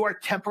 if you are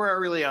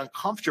temporarily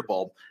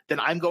uncomfortable, then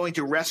I'm going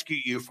to rescue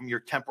you from your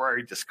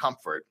temporary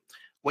discomfort.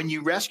 When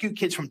you rescue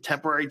kids from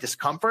temporary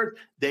discomfort,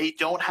 they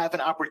don't have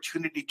an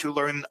opportunity to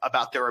learn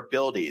about their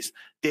abilities.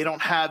 They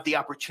don't have the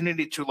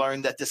opportunity to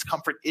learn that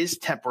discomfort is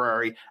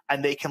temporary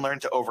and they can learn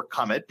to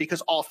overcome it,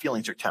 because all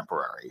feelings are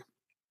temporary.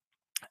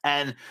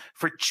 And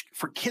for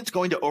kids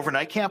going to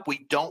overnight camp,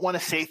 we don't want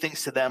to say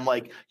things to them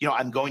like,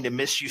 I'm going to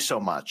miss you so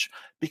much,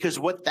 because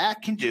what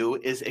that can do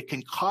is it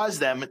can cause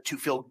them to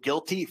feel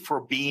guilty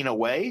for being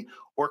away,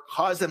 or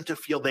cause them to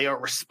feel they are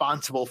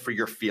responsible for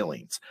your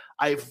feelings.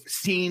 I've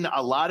seen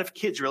a lot of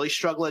kids really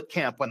struggle at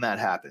camp when that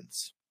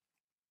happens.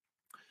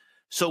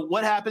 So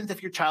what happens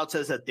if your child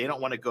says that they don't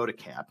want to go to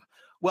camp?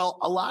 Well,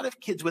 a lot of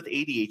kids with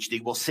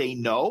ADHD will say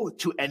no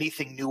to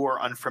anything new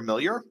or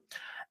unfamiliar.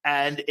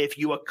 And if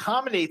you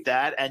accommodate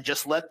that and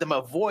just let them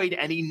avoid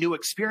any new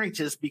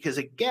experiences, because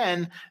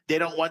again, they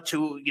don't want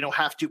to,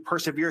 have to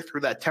persevere through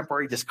that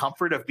temporary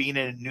discomfort of being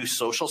in a new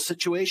social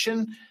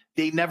situation,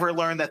 they never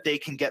learn that they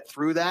can get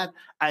through that.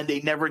 And they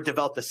never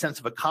develop the sense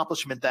of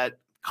accomplishment that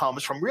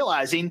comes from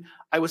realizing,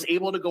 I was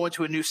able to go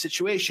into a new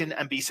situation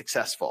and be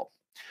successful.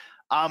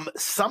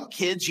 Some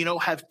kids,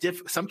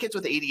 some kids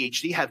with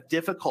ADHD have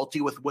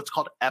difficulty with what's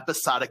called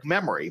episodic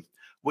memory,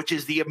 which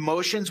is the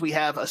emotions we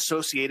have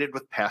associated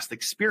with past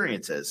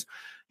experiences.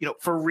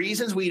 For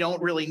reasons we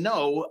don't really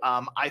know,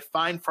 I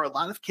find for a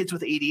lot of kids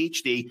with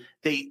ADHD,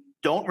 they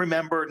don't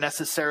remember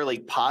necessarily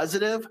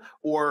positive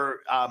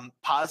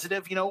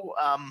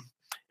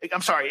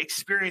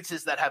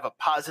experiences that have a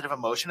positive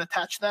emotion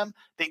attached to them.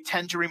 They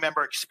tend to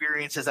remember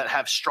experiences that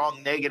have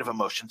strong negative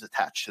emotions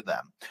attached to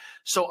them.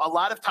 So a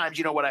lot of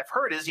times, what I've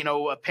heard is,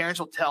 parents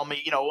will tell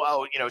me,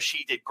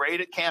 she did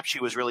great at camp. She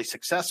was really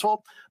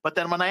successful. But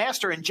then when I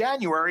asked her in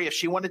January if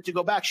she wanted to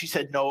go back, she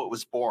said, no, it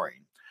was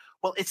boring.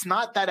 Well, it's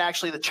not that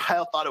actually the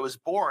child thought it was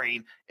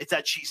boring. It's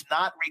that she's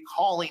not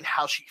recalling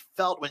how she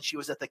felt when she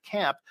was at the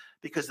camp,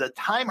 because the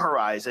time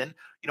horizon,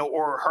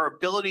 or her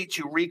ability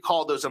to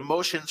recall those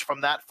emotions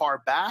from that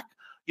far back,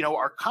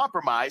 are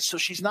compromised. So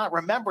she's not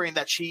remembering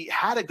that she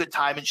had a good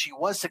time and she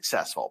was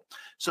successful.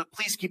 So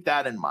please keep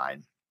that in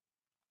mind.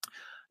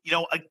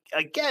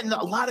 Again,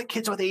 a lot of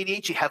kids with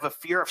ADHD have a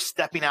fear of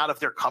stepping out of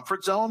their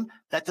comfort zone.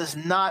 That does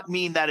not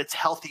mean that it's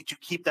healthy to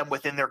keep them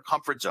within their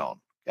comfort zone.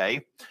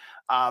 Okay.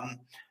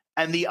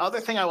 And the other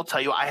thing I will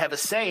tell you, I have a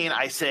saying,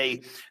 I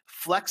say,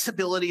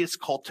 flexibility is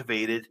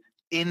cultivated,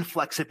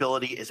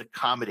 inflexibility is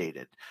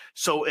accommodated.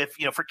 So if,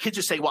 for kids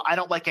who say, well, I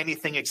don't like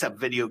anything except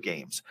video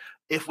games,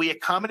 if we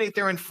accommodate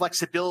their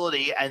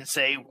inflexibility and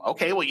say,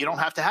 okay, well, you don't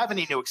have to have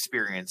any new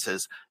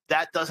experiences,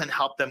 that doesn't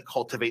help them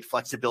cultivate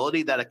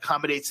flexibility. That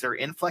accommodates their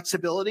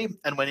inflexibility.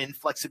 And when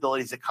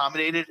inflexibility is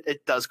accommodated,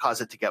 it does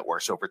cause it to get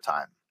worse over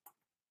time.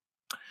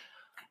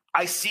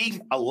 I see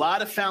a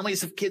lot of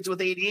families of kids with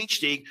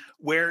ADHD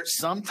where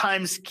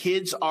sometimes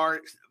kids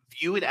are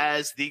viewed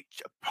as the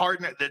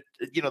partner,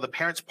 the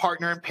parent's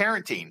partner in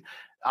parenting.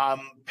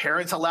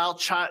 Parents allow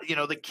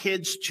the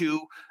kids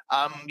to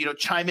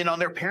chime in on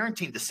their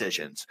parenting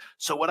decisions.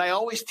 So what I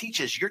always teach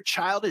is, your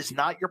child is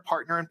not your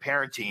partner in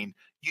parenting.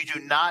 You do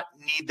not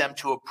need them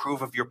to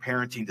approve of your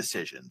parenting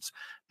decisions,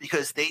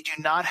 because they do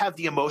not have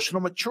the emotional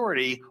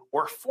maturity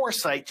or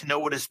foresight to know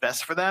what is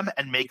best for them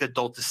and make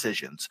adult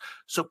decisions.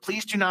 So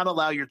please do not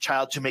allow your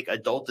child to make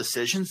adult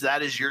decisions.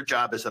 That is your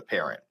job as a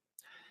parent.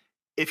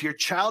 If your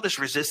child is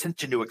resistant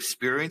to new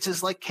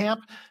experiences like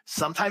camp,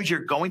 sometimes you're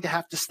going to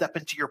have to step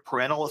into your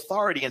parental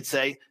authority and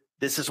say,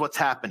 this is what's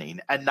happening,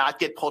 and not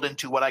get pulled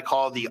into what I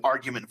call the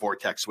argument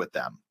vortex with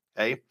them.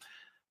 Okay.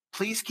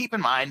 Please keep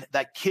in mind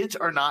that kids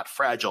are not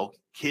fragile.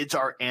 Kids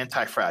are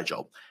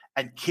anti-fragile.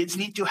 And kids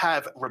need to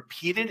have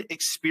repeated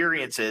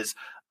experiences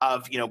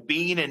of,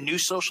 being in new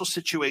social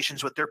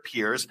situations with their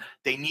peers.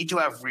 They need to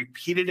have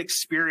repeated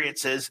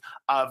experiences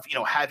of,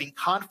 having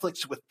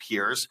conflicts with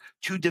peers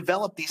to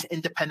develop these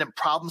independent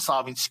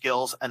problem-solving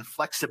skills and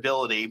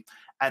flexibility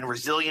and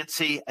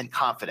resiliency and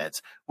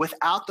confidence.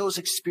 Without those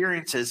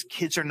experiences,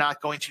 kids are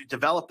not going to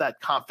develop that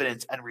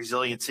confidence and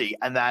resiliency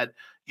and that,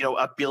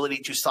 ability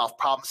to solve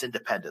problems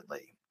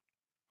independently.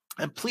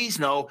 And please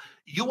know,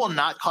 you will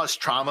not cause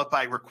trauma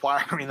by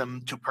requiring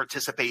them to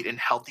participate in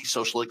healthy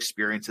social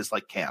experiences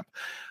like camp.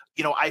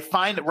 I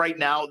find right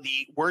now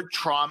the word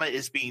trauma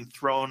is being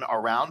thrown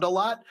around a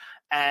lot.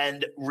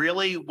 And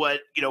really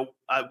what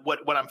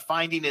I'm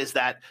finding is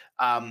that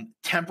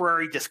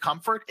temporary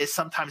discomfort is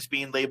sometimes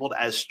being labeled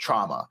as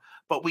trauma.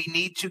 But we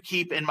need to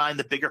keep in mind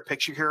the bigger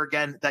picture here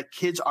again, that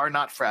kids are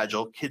not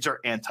fragile. Kids are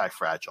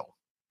anti-fragile.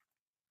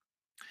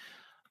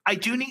 I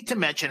do need to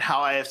mention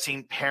how I have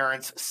seen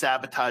parents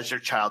sabotage their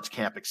child's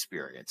camp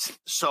experience.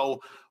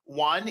 So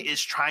one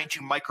is trying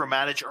to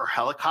micromanage or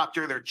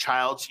helicopter their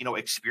child's,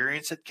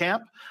 experience at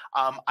camp.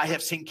 I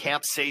have seen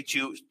camps say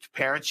to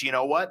parents, you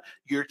know what,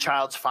 your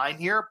child's fine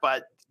here,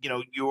 but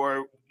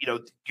you're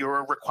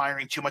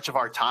requiring too much of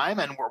our time,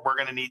 and we're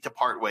going to need to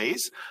part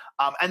ways.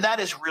 And that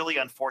is really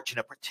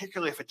unfortunate,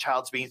 particularly if a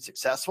child's being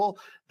successful,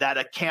 that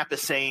a camp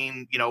is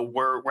saying,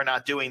 we're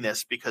not doing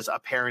this because a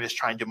parent is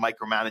trying to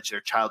micromanage their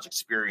child's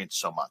experience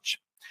so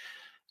much.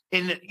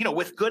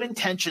 With good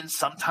intentions,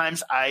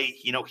 sometimes I,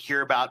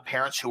 hear about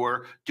parents who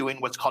are doing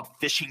what's called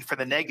fishing for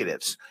the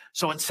negatives.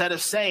 So instead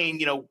of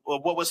saying,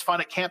 what was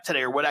fun at camp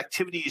today, or what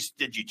activities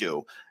did you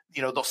do?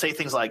 They'll say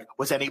things like,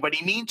 was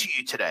anybody mean to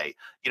you today?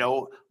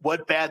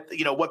 What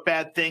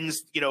bad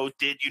things,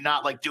 did you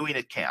not like doing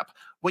at camp?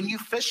 When you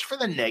fish for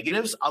the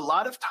negatives, a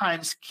lot of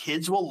times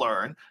kids will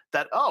learn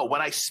that, oh,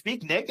 when I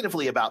speak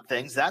negatively about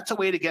things, that's a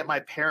way to get my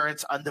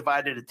parents'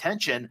 undivided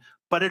attention,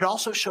 but it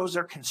also shows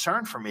their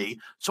concern for me.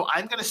 So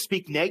I'm going to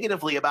speak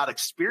negatively about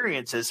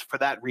experiences for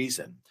that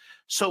reason.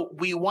 So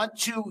we want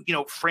to,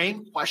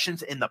 frame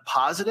questions in the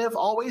positive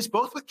always,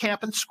 both with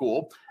camp and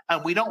school.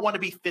 And we don't want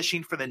to be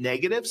fishing for the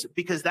negatives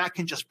because that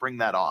can just bring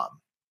that on.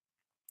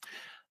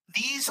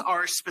 These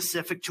are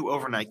specific to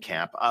overnight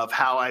camp of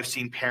how I've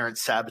seen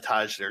parents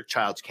sabotage their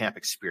child's camp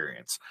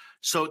experience.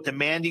 So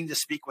demanding to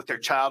speak with their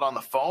child on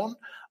the phone.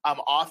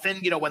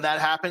 Often, when that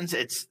happens,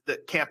 it's the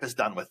camp is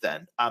done with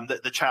then.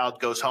 The child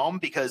goes home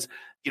because,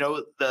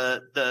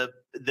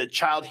 the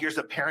child hears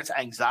the parent's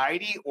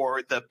anxiety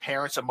or the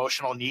parent's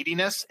emotional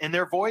neediness in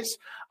their voice,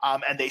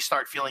 and they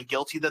start feeling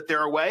guilty that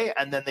they're away,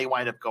 and then they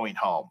wind up going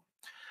home.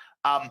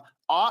 And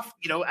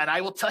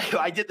I will tell you,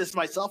 I did this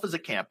myself as a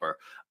camper.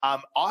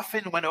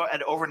 Often when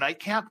at overnight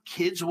camp,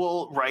 kids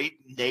will write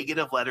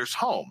negative letters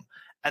home.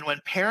 And when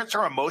parents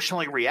are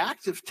emotionally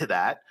reactive to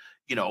that,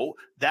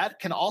 that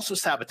can also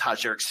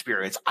sabotage their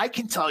experience. I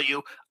can tell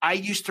you, I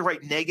used to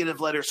write negative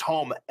letters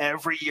home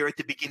every year at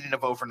the beginning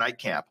of overnight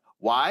camp.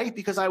 Why?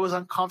 Because I was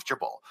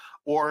uncomfortable,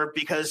 or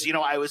because,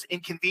 I was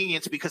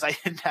inconvenienced because I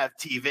didn't have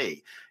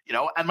TV,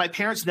 and my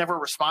parents never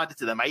responded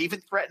to them. I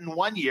even threatened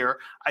one year.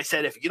 I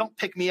said, if you don't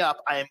pick me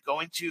up, I am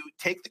going to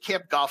take the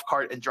camp golf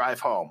cart and drive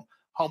home.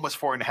 Home was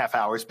 4.5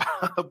 hours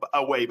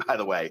away, by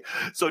the way.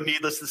 So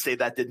needless to say,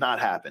 that did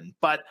not happen.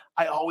 But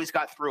I always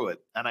got through it,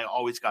 and I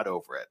always got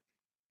over it.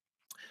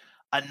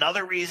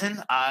 Another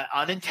reason,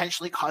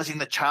 unintentionally causing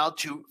the child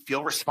to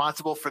feel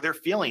responsible for their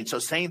feelings. So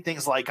saying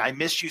things like, I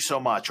miss you so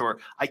much, or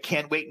I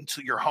can't wait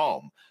until you're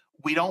home.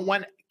 We don't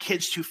want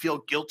kids to feel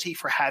guilty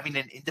for having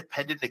an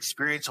independent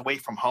experience away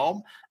from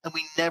home. And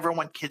we never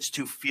want kids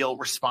to feel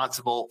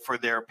responsible for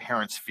their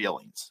parents'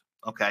 feelings.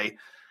 Okay.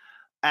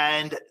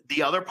 And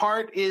the other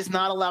part is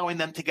not allowing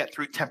them to get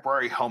through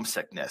temporary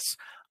homesickness.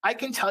 I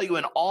can tell you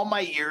in all my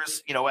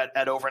years,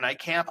 at overnight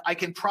camp, I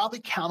can probably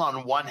count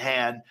on one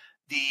hand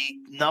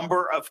the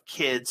number of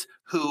kids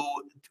who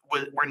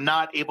were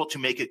not able to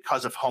make it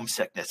because of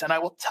homesickness. And I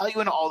will tell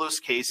you in all those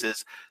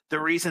cases, the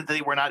reason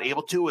they were not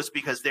able to was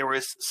because there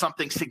was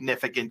something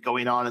significant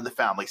going on in the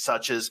family,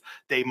 such as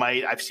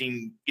I've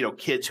seen,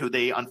 kids who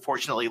they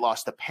unfortunately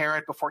lost a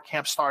parent before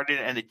camp started,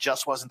 and it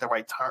just wasn't the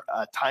right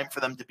time for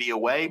them to be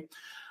away.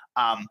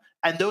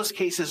 And those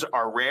cases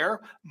are rare.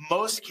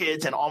 Most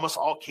kids, in almost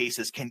all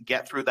cases, can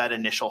get through that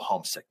initial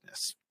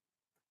homesickness.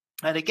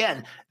 And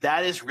again,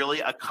 that is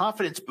really a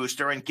confidence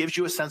booster and gives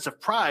you a sense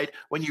of pride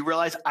when you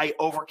realize I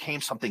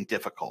overcame something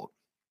difficult.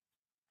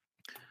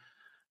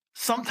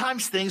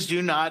 Sometimes things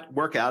do not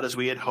work out as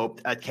we had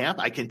hoped at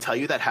camp. I can tell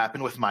you that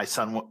happened with my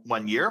son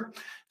one year.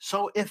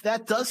 So if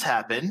that does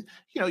happen,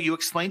 you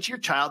explain to your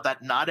child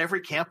that not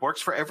every camp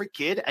works for every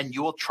kid, and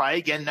you will try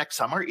again next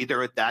summer,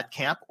 either at that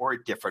camp or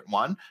a different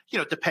one,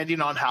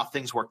 depending on how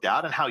things worked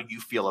out and how you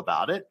feel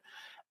about it.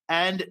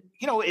 And,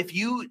 if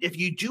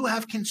you do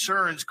have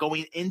concerns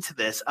going into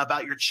this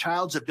about your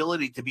child's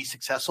ability to be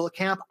successful at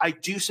camp, I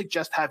do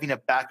suggest having a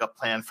backup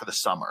plan for the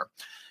summer.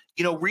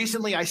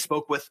 Recently I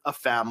spoke with a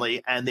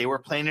family, and they were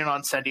planning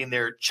on sending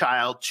their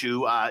child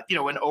to,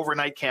 an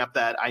overnight camp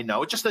that I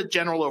know, just a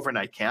general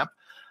overnight camp.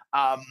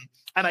 And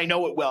I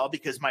know it well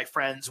because my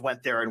friends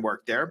went there and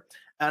worked there.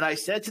 And I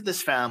said to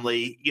this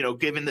family,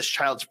 given this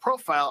child's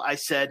profile, I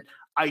said,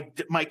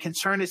 my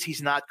concern is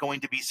he's not going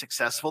to be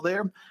successful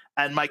there.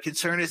 And my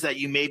concern is that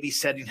you may be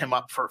setting him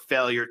up for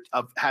failure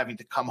of having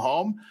to come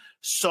home.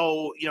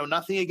 So,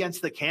 nothing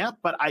against the camp,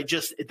 but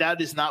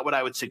that is not what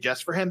I would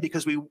suggest for him,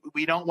 because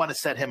we don't want to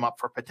set him up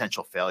for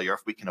potential failure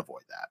if we can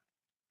avoid that.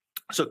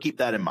 So keep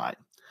that in mind.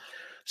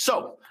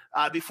 So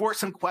before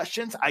some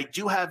questions, I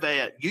do have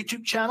a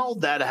YouTube channel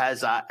that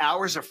has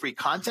hours of free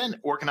content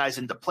organized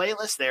into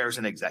playlists. There's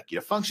an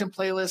executive function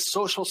playlist,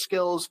 social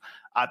skills,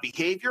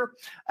 behavior.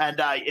 And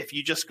if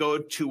you just go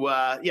to,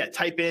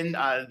 type in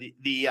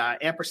the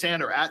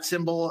ampersand or @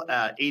 symbol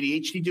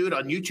ADHDitude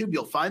on YouTube,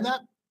 you'll find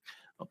that.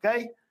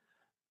 Okay.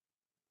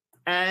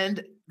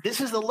 And this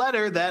is the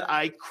letter that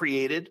I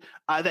created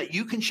that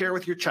you can share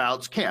with your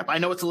child's camp. I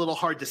know it's a little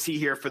hard to see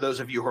here for those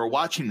of you who are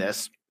watching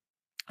this,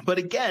 but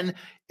again,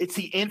 it's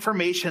the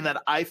information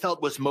that I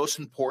felt was most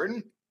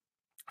important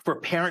for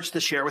parents to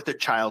share with their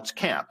child's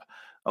camp.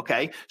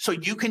 Okay, so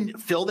you can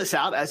fill this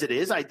out as it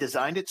is. I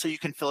designed it so you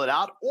can fill it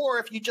out, or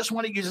if you just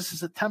want to use this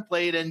as a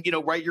template and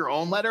write your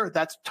own letter,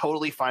 that's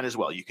totally fine as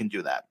well. You can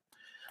do that.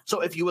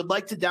 So if you would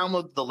like to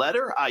download the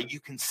letter, you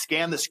can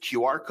scan this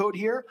QR code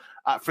here.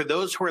 For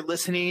those who are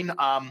listening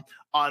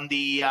on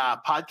the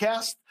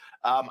podcast,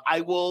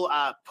 I will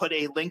put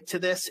a link to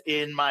this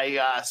in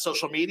my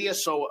social media.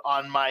 So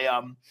on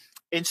my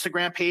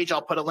Instagram page,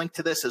 I'll put a link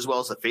to this as well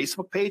as the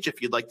Facebook page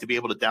if you'd like to be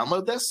able to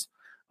download this.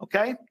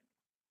 Okay.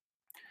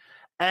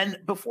 And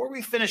before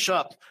we finish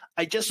up,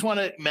 I just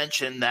want to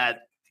mention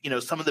that,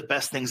 some of the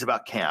best things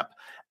about camp.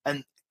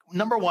 And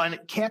number one,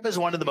 camp is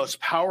one of the most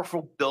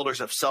powerful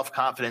builders of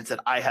self-confidence that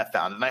I have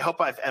found. And I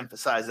hope I've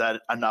emphasized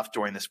that enough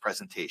during this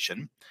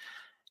presentation.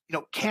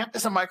 Camp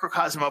is a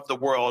microcosm of the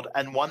world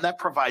and one that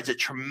provides a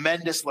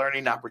tremendous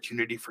learning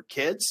opportunity for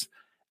kids.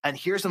 And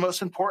here's the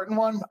most important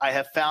one I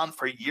have found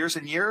for years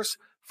and years.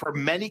 For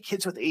many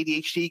kids with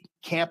ADHD,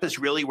 camp is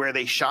really where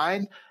they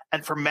shine.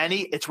 And for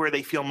many, it's where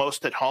they feel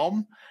most at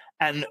home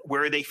and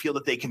where they feel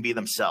that they can be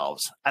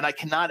themselves. And I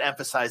cannot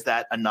emphasize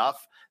that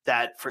enough,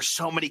 that for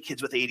so many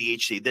kids with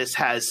ADHD, this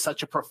has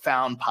such a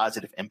profound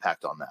positive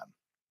impact on them.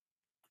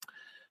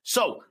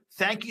 So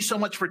thank you so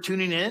much for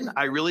tuning in.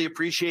 I really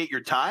appreciate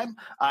your time.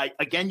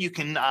 Again, you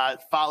can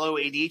follow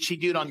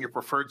ADHDitude on your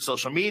preferred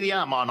social media.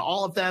 I'm on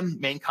all of them.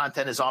 Main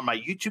content is on my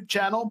YouTube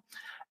channel.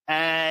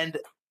 And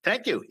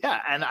thank you.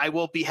 Yeah, and I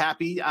will be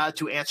happy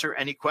to answer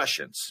any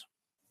questions.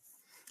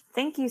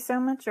 Thank you so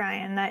much,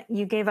 Ryan, that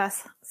you gave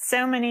us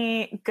so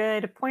many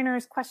good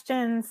pointers,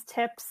 questions,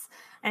 tips,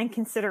 and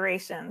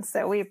considerations.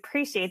 So we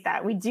appreciate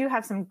that. We do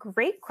have some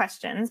great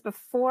questions.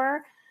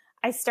 Before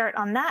I start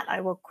on that, I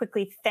will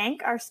quickly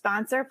thank our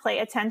sponsor, Play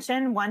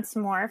Attention, once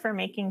more for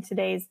making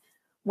today's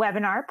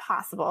webinar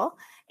possible.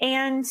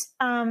 And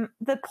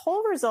the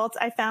poll results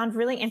I found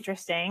really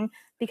interesting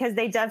because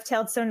they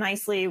dovetailed so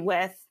nicely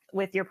with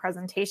your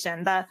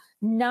presentation. The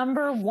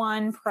number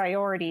one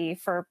priority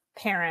for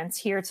parents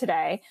here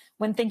today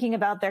when thinking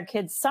about their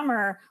kids'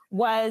 summer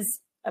was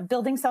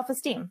building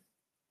self-esteem,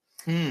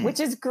 which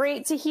is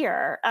great to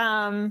hear.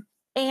 And,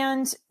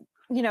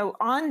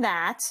 on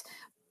that,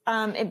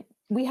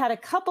 we had a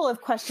couple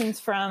of questions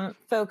from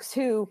folks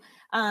who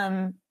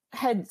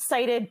had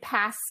cited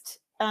past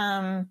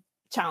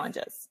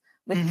challenges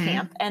with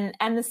camp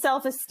and the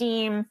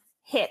self-esteem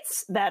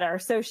hits that are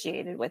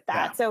associated with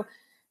that. Yeah. So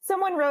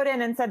someone wrote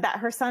in and said that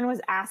her son was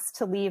asked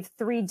to leave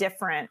 3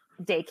 different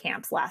day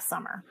camps last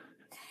summer,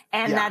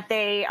 and that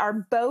they are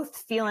both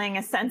feeling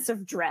a sense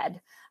of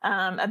dread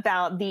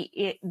about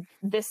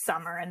this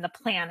summer and the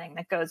planning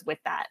that goes with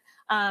that.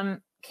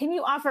 Can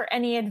you offer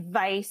any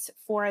advice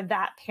for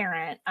that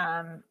parent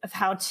of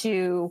how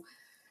to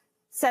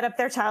set up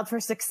their child for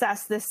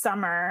success this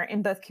summer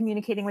in both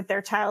communicating with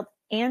their child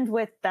and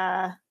with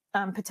the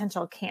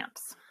potential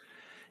camps?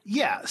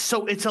 Yeah,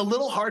 so it's a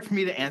little hard for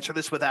me to answer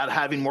this without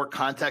having more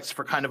context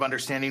for kind of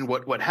understanding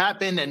what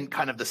happened and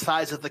kind of the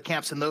size of the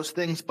camps and those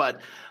things. But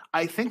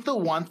I think the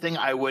one thing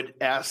I would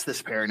ask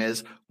this parent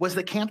is, was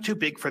the camp too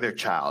big for their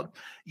child?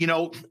 When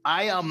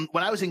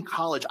I was in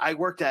college, I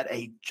worked at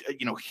a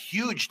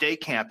huge day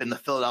camp in the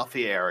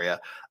Philadelphia area.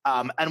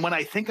 And when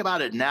I think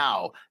about it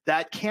now,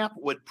 that camp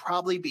would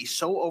probably be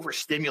so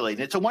overstimulating.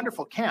 It's a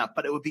wonderful camp,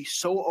 but it would be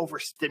so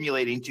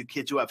overstimulating to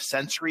kids who have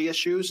sensory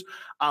issues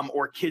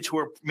or kids who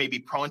are maybe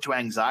prone to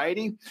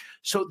anxiety.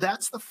 So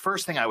that's the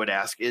first thing I would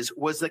ask is,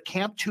 was the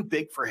camp too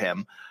big for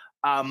him?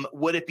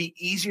 Would it be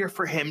easier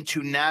for him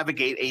to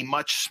navigate a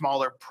much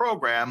smaller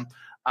program,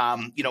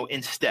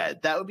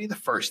 instead? That would be the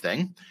first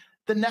thing.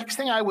 The next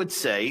thing I would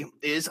say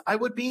is I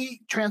would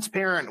be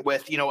transparent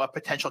with, a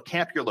potential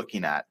camp you're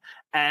looking at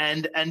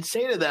and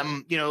say to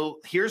them,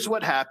 here's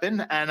what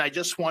happened. And I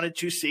just wanted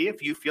to see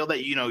if you feel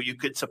that, you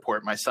could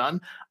support my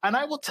son. And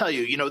I will tell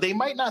you, they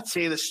might not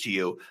say this to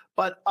you,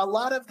 but a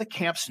lot of the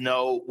camps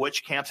know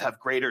which camps have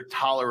greater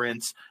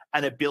tolerance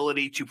and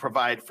ability to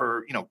provide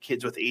for,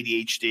 kids with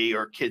ADHD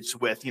or kids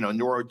with,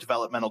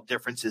 neurodevelopmental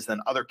differences than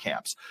other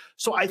camps.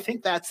 So I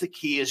think that's the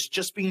key, is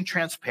just being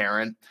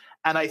transparent.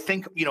 And I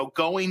think,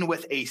 going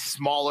with a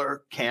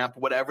smaller camp,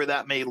 whatever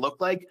that may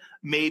look like,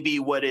 may be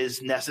what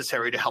is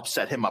necessary to help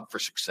set him up for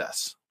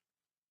success.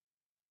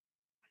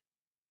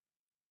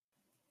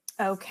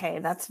 Okay,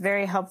 that's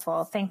very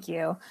helpful. Thank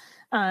you.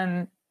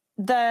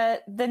 The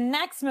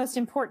next most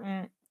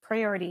important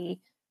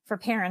priority for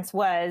parents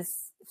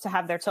was to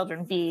have their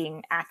children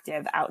being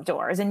active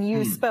outdoors. And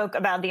you spoke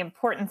about the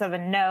importance of a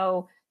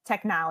no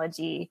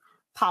technology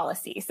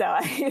policy. So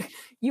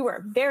you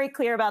were very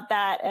clear about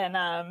that.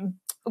 And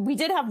we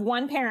did have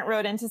one parent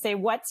wrote in to say,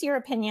 what's your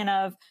opinion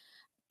of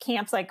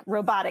camps like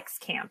robotics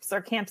camps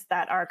or camps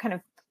that are kind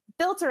of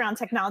built around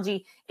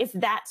technology? If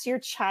that's your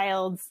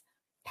child's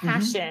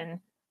passion,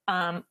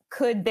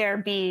 could there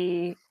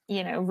be,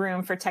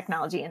 room for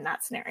technology in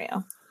that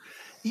scenario?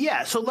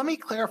 Yeah. So let me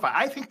clarify.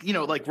 I think,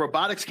 like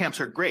robotics camps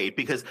are great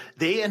because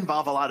they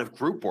involve a lot of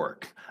group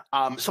work.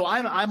 So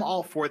I'm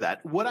all for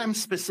that. What I'm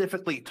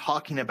specifically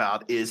talking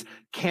about is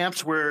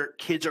camps where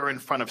kids are in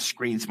front of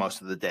screens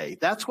most of the day.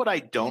 That's what I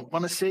don't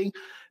want to see,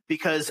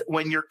 because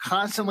when you're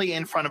constantly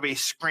in front of a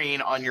screen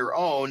on your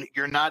own,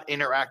 you're not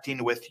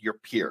interacting with your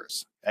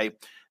peers. Okay.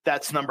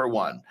 That's number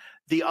one.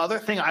 The other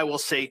thing I will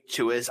say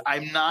too is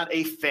I'm not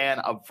a fan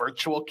of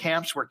virtual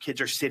camps where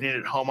kids are sitting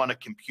at home on a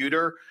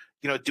computer,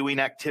 doing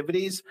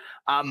activities.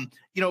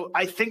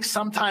 I think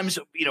sometimes,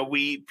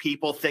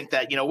 people think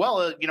that,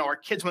 our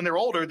kids, when they're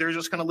older, they're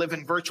just going to live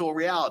in virtual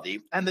reality.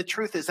 And the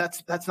truth is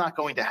that's not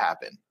going to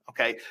happen.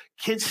 Okay.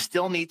 Kids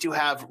still need to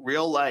have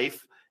real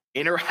life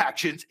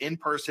interactions in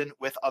person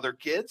with other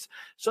kids.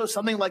 So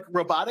something like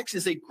robotics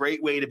is a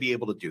great way to be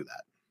able to do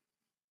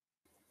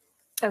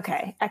that.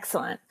 Okay.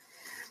 Excellent.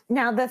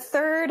 Now, the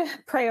third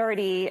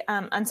priority,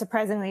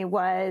 unsurprisingly,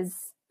 was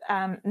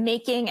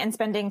making and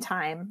spending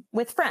time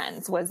with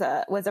friends was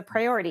a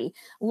priority.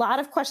 A lot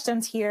of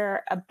questions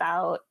here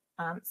about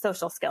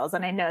social skills,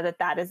 and I know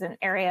that is an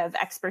area of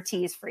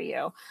expertise for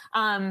you.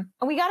 And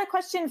we got a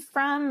question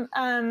from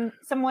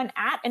someone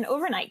at an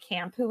overnight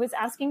camp who was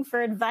asking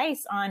for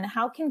advice on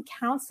how can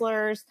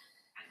counselors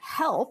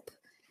help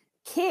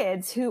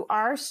kids who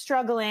are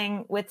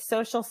struggling with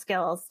social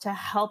skills to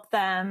help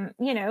them,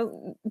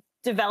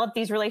 develop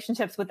these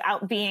relationships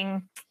without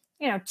being,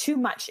 too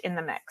much in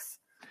the mix.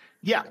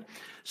 Yeah.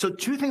 So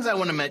two things I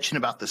want to mention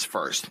about this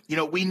first.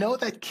 We know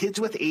that kids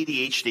with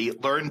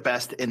ADHD learn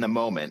best in the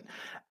moment.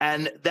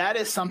 And that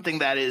is something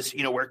that is,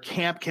 where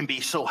camp can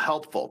be so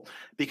helpful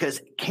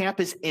because camp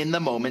is in the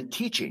moment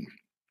teaching.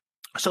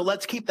 So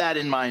let's keep that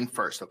in mind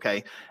first,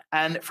 okay?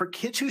 And for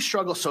kids who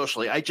struggle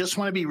socially, I just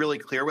want to be really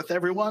clear with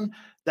everyone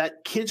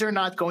that kids are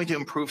not going to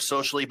improve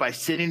socially by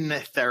sitting in a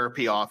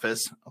therapy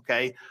office,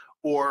 okay?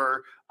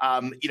 Or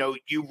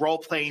you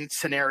role-playing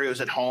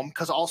scenarios at home,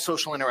 because all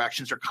social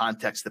interactions are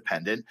context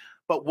dependent.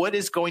 But what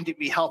is going to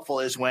be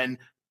helpful is when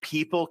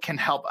people can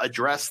help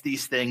address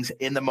these things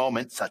in the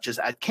moment, such as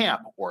at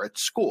camp or at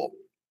school.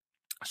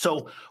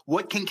 So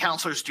what can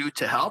counselors do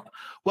to help?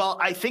 Well,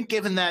 I think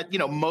given that,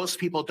 most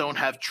people don't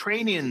have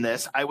training in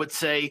this, I would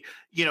say,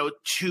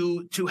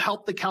 to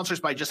help the counselors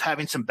by just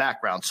having some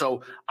background.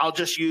 So I'll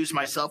just use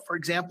myself, for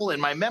example.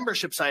 In my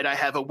membership site, I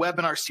have a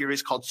webinar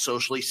series called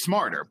Socially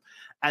Smarter.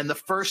 And the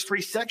first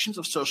 3 sections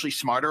of Socially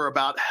Smarter are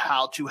about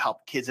how to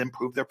help kids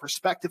improve their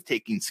perspective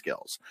taking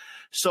skills.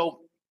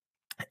 So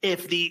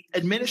if the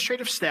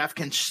administrative staff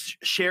can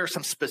share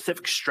some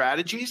specific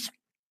strategies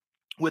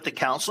with the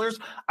counselors,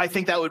 I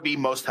think that would be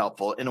most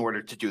helpful in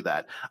order to do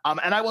that.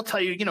 And I will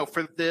tell you,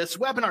 for this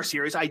webinar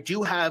series, I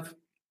do have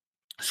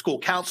school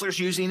counselors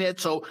using it.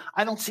 So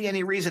I don't see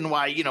any reason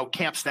why,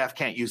 camp staff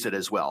can't use it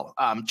as well,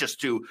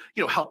 just to,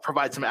 help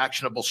provide some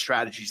actionable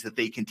strategies that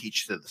they can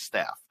teach to the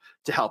staff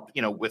to help,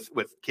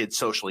 with kids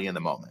socially in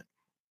the moment.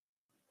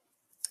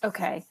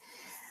 Okay.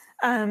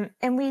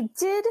 And we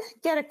did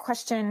get a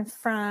question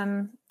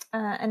from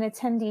an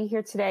attendee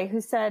here today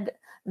who said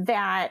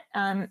that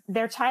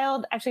their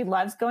child actually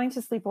loves going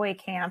to sleepaway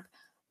camp,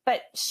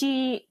 but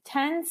she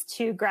tends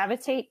to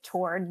gravitate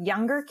toward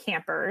younger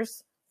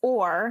campers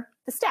or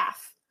the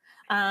staff,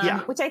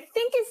 which I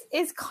think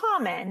is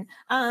common.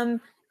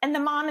 And the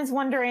mom is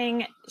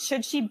wondering,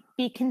 should she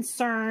be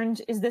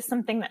concerned? Is this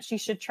something that she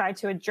should try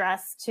to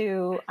address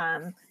to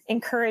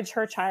encourage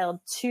her child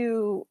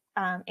to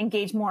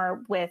engage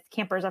more with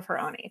campers of her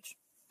own age?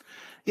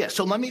 Yeah,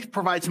 so let me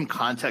provide some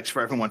context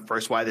for everyone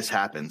first why this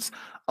happens.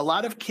 A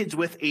lot of kids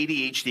with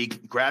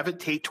ADHD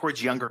gravitate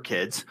towards younger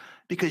kids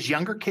because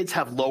younger kids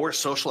have lower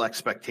social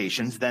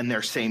expectations than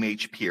their same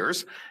age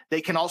peers.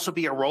 They can also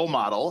be a role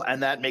model,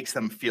 and that makes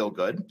them feel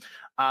good.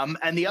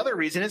 And the other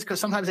reason is because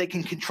sometimes they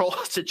can control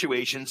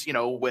situations,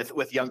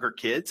 with younger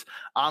kids.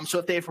 So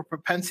if they have a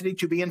propensity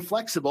to be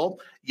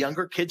inflexible,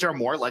 younger kids are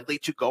more likely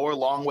to go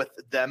along with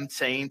them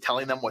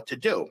telling them what to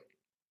do.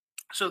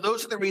 So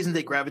those are the reasons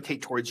they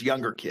gravitate towards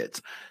younger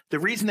kids. The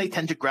reason they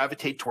tend to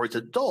gravitate towards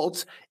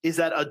adults is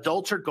that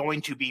adults are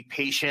going to be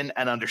patient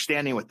and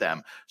understanding with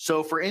them.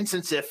 So for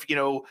instance, if,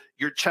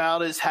 your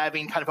child is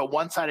having kind of a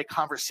one-sided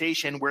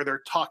conversation where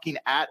they're talking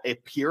at a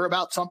peer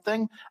about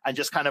something and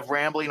just kind of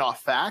rambling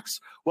off facts,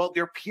 well,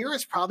 your peer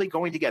is probably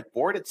going to get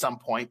bored at some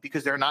point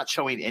because they're not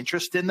showing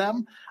interest in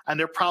them, and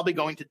they're probably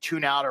going to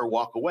tune out or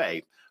walk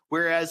away.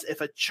 Whereas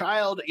if a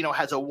child,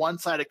 has a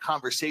one-sided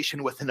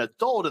conversation with an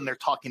adult and they're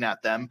talking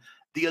at them,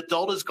 the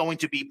adult is going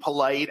to be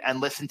polite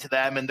and listen to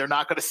them, and they're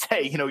not going to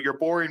say, you're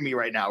boring me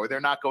right now, or they're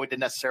not going to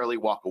necessarily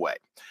walk away.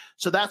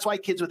 So that's why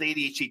kids with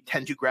ADHD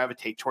tend to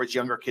gravitate towards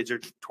younger kids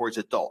or towards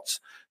adults.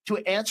 To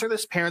answer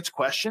this parent's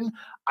question,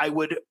 I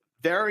would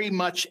very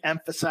much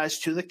emphasize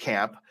to the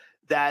camp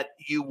that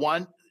you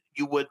want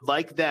you would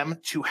like them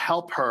to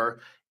help her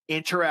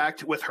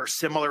interact with her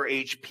similar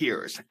age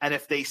peers. And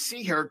if they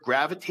see her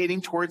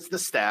gravitating towards the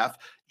staff,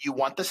 you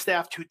want the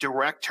staff to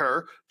direct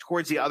her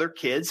towards the other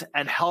kids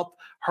and help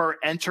her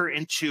enter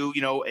into,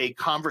 a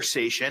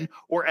conversation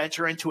or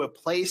enter into a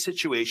play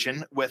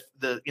situation with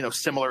the,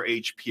 similar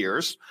age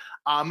peers.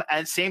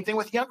 And same thing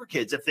with younger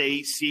kids. If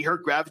they see her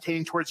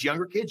gravitating towards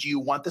younger kids, you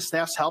want the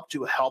staff's help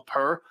to help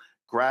her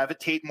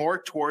gravitate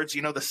more towards,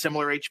 the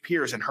similar age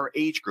peers in her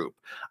age group.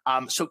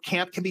 So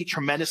camp can be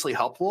tremendously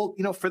helpful,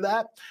 for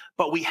that,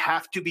 but we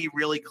have to be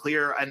really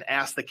clear and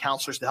ask the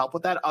counselors to help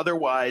with that.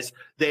 Otherwise,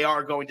 they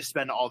are going to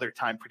spend all their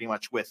time pretty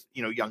much with,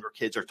 younger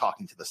kids or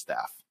talking to the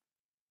staff.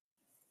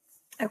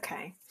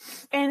 Okay.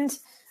 And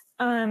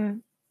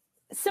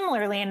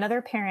similarly,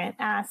 another parent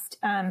asked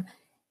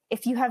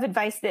if you have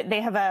advice that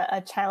they have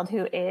a child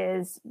who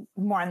is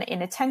more on the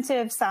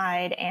inattentive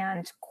side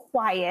and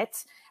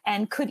quiet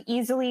and could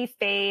easily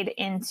fade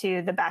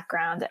into the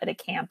background at a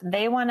camp.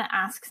 They want to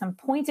ask some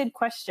pointed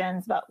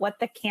questions about what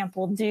the camp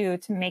will do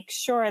to make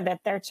sure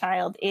that their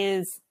child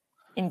is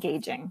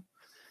engaging.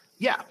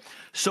 Yeah.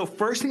 So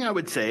first thing I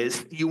would say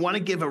is you want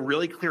to give a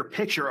really clear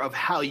picture of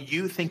how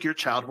you think your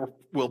child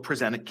will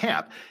present at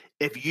camp.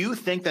 If you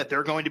think that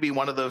they're going to be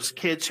one of those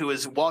kids who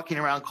is walking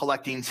around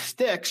collecting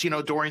sticks,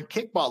 during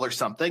kickball or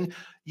something,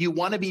 you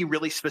want to be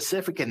really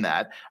specific in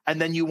that. And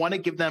then you want to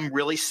give them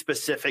really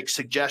specific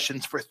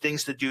suggestions for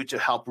things to do to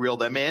help reel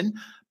them in.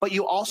 But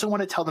you also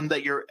want to tell them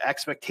that your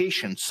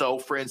expectations. So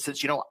for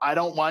instance, I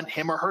don't want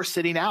him or her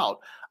sitting out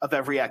of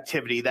every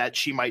activity that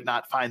she might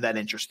not find that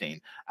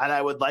interesting. And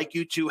I would like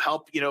you to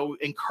help,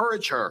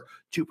 encourage her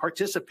to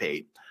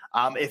participate.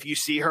 If you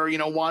see her,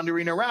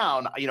 wandering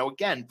around,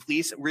 again,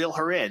 please reel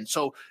her in.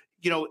 So,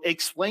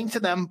 explain to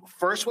them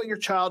first what your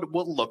child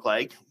will look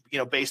like,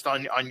 based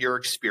on your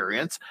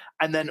experience,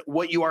 and then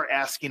what you are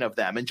asking of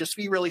them, and just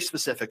be really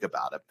specific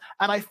about it.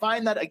 And I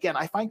find that, again,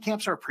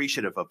 camps are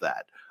appreciative of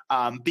that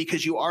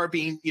because you are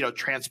being,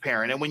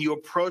 transparent. And when you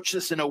approach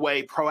this in a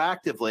way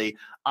proactively,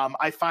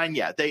 I find,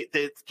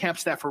 the camp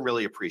staff are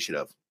really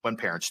appreciative when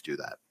parents do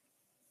that.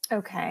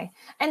 Okay.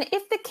 And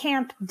if the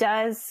camp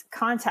does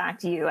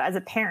contact you as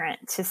a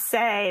parent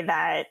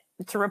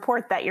to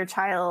report that your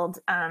child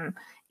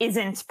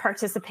isn't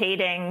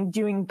participating,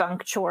 doing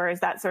bunk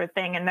chores, that sort of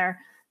thing, and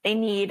they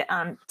need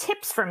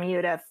tips from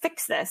you to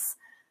fix this,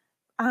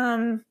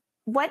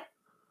 what's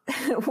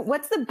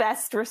the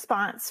best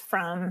response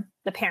from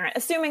the parent,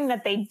 assuming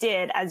that they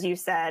did, as you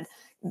said,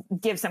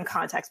 give some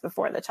context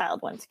before the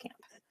child went to camp?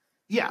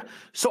 Yeah.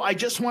 So I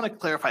just want to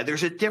clarify,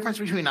 there's a difference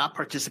between not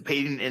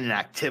participating in an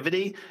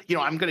activity.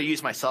 I'm going to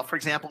use myself, for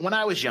example. When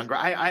I was younger,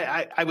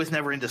 I was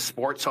never into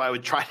sports, so I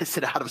would try to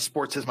sit out of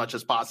sports as much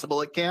as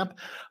possible at camp.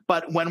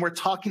 But when we're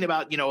talking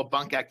about, a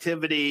bunk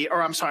activity,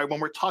 when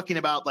we're talking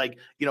about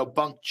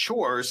bunk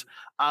chores,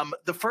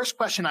 the first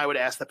question I would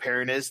ask the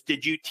parent is,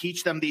 did you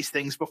teach them these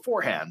things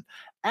beforehand?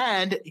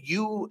 And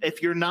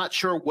if you're not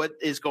sure what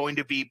is going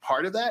to be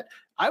part of that,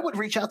 I would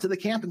reach out to the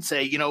camp and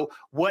say,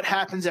 what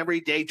happens every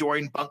day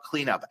during bunk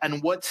cleanup,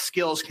 and what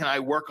skills can I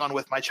work on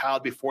with my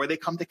child before they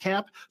come to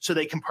camp so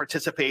they can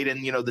participate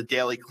in, the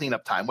daily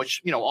cleanup time,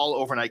 which, all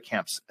overnight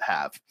camps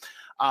have.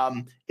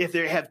 If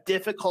they have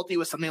difficulty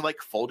with something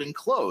like folding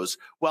clothes,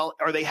 well,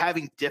 are they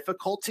having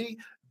difficulty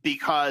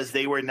because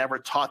they were never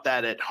taught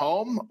that at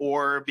home,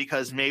 or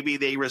because maybe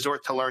they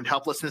resort to learned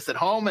helplessness at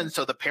home and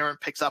so the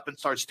parent picks up and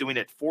starts doing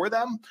it for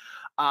them?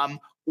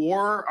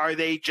 Or are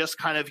they just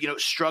kind of,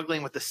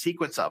 struggling with the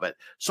sequence of it?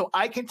 So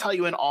I can tell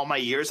you in all my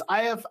years,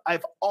 I've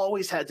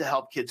always had to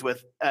help kids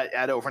with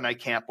at overnight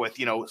camp with,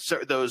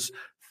 those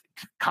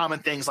common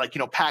things like,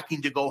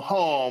 packing to go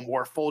home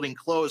or folding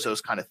clothes,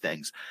 those kind of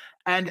things.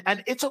 And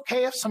it's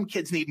okay if some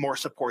kids need more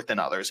support than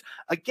others.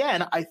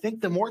 Again, I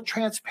think the more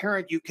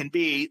transparent you can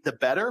be, the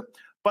better.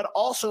 But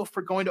also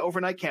for going to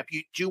overnight camp,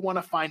 you do want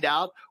to find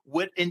out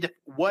what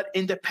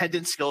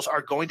independent skills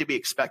are going to be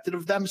expected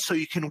of them so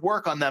you can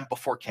work on them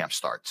before camp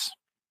starts.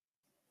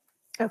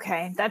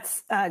 Okay,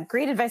 that's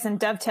great advice and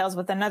dovetails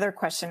with another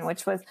question,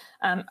 which was,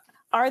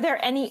 are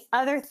there any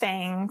other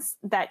things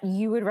that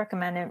you would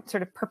recommend in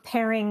sort of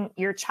preparing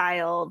your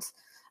child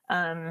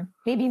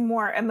maybe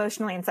more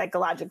emotionally and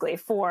psychologically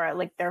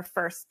for their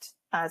first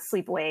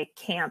sleepaway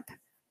camp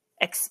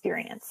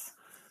experience?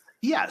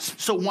 Yes.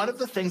 So one of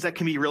the things that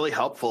can be really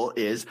helpful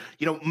is,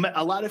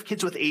 a lot of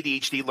kids with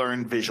ADHD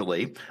learn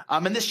visually,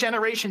 and this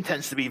generation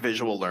tends to be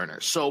visual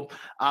learners. So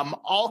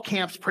all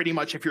camps pretty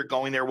much, if you're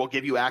going there, will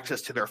give you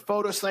access to their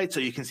photo site so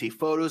you can see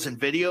photos and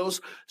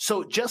videos.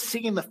 So just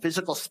seeing the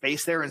physical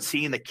space there and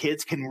seeing the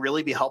kids can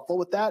really be helpful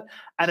with that.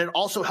 And it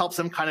also helps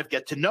them kind of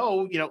get to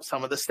know,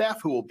 some of the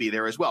staff who will be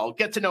there as well.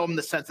 Get to know them in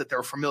the sense that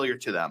they're familiar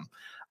to them.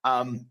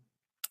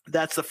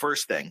 That's the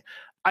first thing.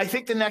 I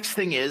think the next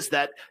thing is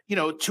that,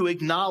 to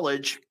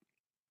acknowledge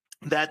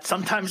that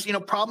sometimes,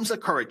 problems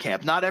occur at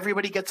camp. Not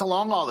everybody gets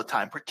along all the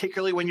time,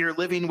 particularly when you're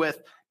living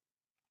with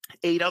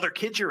 8 other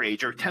kids your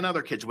age or 10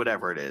 other kids,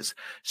 whatever it is.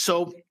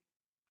 So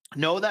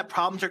know that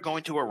problems are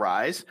going to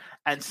arise,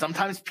 and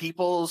sometimes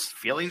people's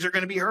feelings are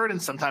going to be hurt,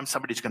 and sometimes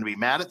somebody's going to be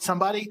mad at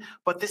somebody,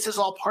 but this is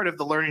all part of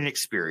the learning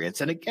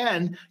experience. And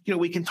again,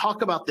 we can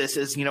talk about this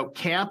as,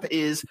 camp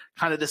is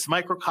kind of this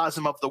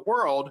microcosm of the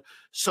world.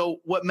 So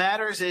what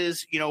matters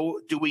is,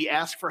 do we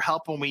ask for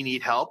help when we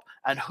need help,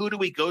 and who do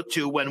we go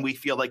to when we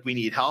feel like we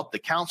need help, the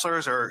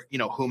counselors or,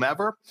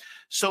 whomever.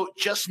 So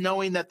just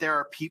knowing that there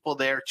are people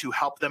there to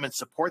help them and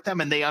support them,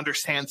 and they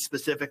understand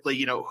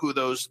specifically, who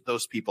those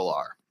people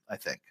are, I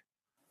think.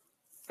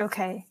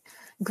 Okay,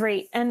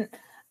 great. And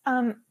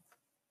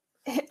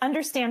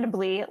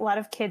understandably, a lot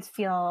of kids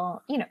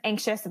feel,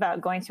 anxious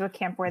about going to a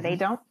camp where they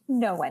don't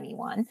know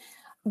anyone.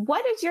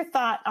 What is your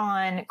thought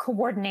on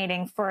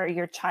coordinating for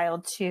your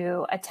child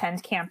to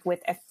attend camp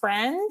with a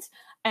friend?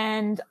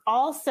 And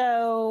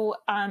also,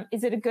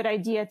 is it a good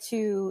idea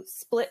to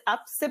split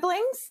up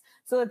siblings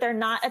so that they're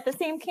not at the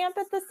same camp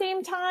at the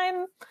same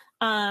time?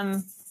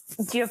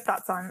 Do you have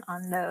thoughts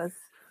on those?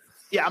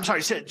 Yeah, I'm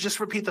sorry. Just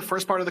repeat the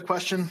first part of the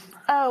question.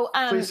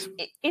 Please.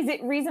 Is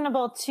it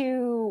reasonable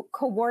to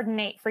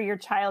coordinate for your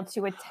child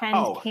to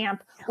attend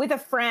camp with a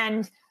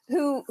friend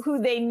who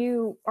they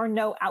knew or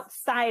know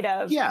outside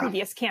of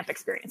previous camp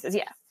experiences?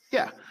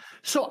 Yeah.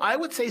 So I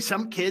would say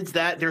some kids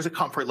that there's a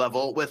comfort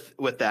level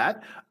with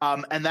that,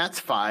 and that's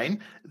fine.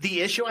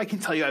 The issue I can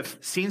tell you I've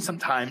seen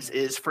sometimes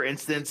is, for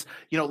instance,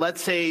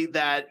 let's say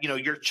that,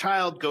 your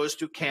child goes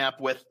to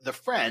camp with the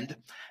friend,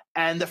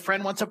 and the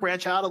friend wants to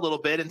branch out a little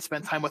bit and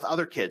spend time with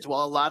other kids.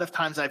 Well, a lot of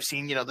times I've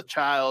seen, the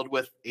child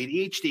with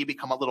ADHD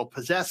become a little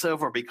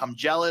possessive or become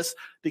jealous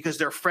because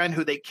their friend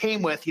who they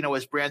came with,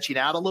 is branching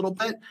out a little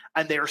bit,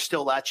 and they are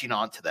still latching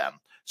on to them.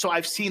 So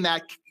I've seen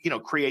that,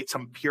 create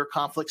some peer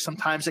conflict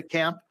sometimes at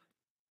camp.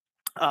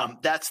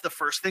 That's the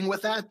first thing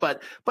with that,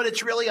 but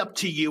it's really up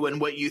to you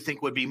and what you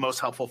think would be most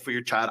helpful for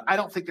your child. I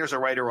don't think there's a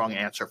right or wrong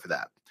answer for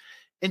that.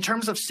 In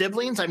terms of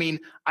siblings, I mean,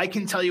 I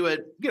can tell you at,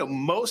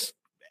 most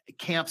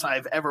camps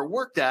I've ever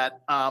worked at,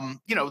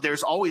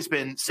 there's always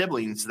been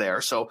siblings there.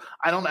 So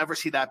I don't ever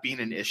see that being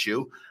an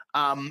issue.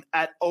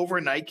 At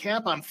overnight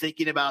camp, I'm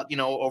thinking about,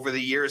 over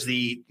the years,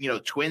 the,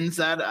 twins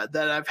that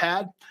I've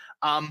had.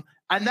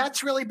 And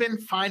that's really been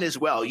fine as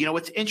well.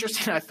 What's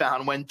interesting, I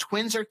found when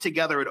twins are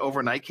together at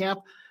overnight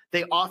camp,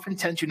 they often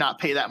tend to not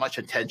pay that much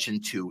attention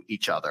to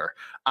each other.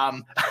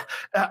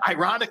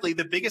 Ironically,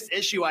 the biggest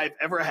issue I've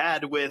ever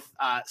had with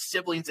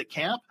siblings at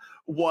camp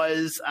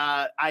was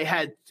I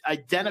had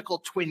identical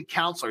twin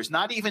counselors,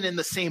 not even in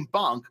the same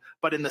bunk,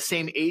 but in the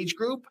same age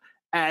group.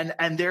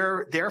 And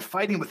their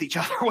fighting with each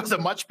other was a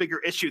much bigger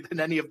issue than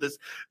any of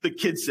the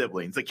kid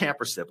siblings, the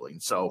camper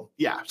siblings. So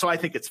yeah, so I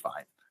think it's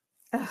fine.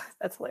 Oh,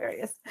 that's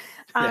hilarious.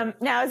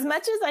 Now, as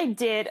much as I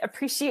did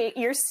appreciate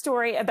your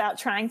story about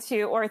trying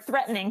to or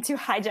threatening to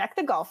hijack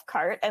the golf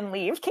cart and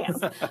leave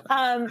camp,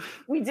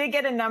 we did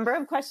get a number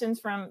of questions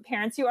from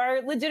parents who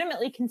are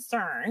legitimately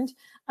concerned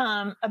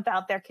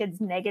about their kids'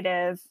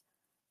 negative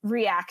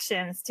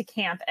reactions to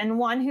camp. And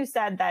one who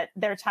said that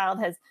their child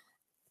has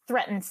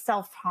threatened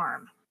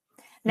self-harm.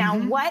 Now,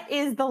 what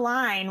is the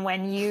line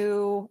when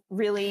you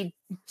really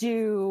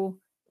do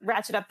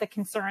ratchet up the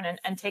concern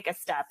and take a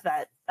step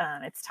that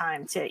it's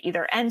time to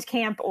either end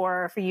camp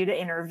or for you to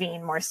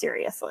intervene more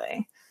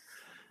seriously?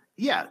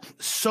 Yeah.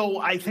 So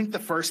I think the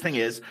first thing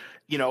is,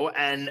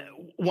 and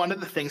one of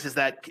the things is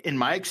that in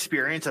my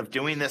experience of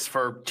doing this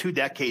for 2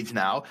 decades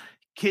now,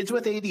 kids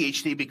with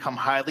ADHD become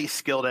highly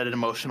skilled at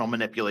emotional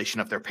manipulation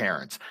of their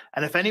parents.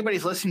 And if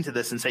anybody's listening to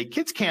this and say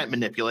kids can't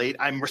manipulate,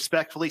 I'm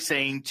respectfully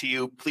saying to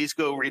you, please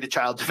go read a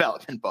child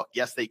development book.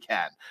 Yes, they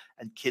can.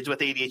 And kids with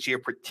ADHD are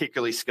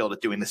particularly skilled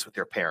at doing this with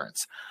their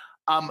parents.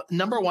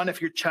 Number one, if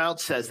your child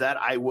says that,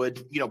 I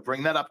would,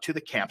 bring that up to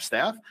the camp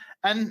staff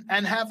and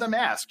have them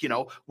ask,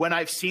 when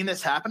I've seen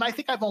this happen, I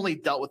think I've only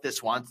dealt with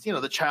this once.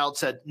 The child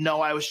said,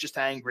 no, I was just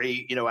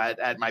angry,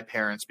 at my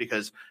parents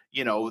because,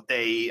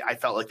 I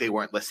felt like they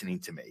weren't listening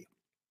to me.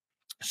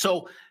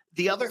 So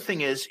the other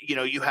thing is,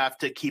 you have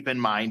to keep in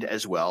mind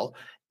as well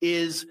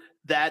is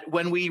that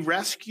when we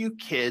rescue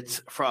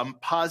kids from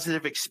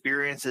positive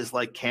experiences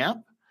like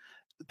camp,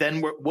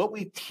 then what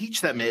we teach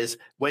them is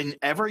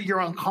whenever you're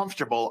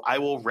uncomfortable, I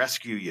will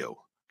rescue you.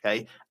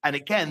 Okay. And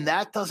again,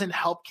 that doesn't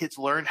help kids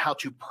learn how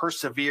to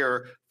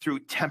persevere through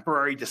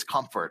temporary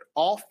discomfort.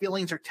 All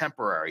feelings are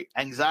temporary.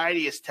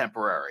 Anxiety is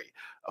temporary.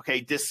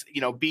 Okay.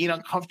 Being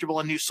uncomfortable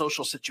in new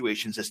social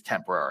situations is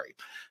temporary.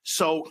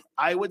 So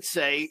I would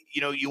say,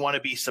 you want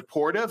to be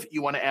supportive.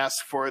 You want to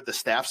ask for the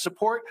staff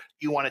support.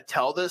 You want to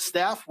tell the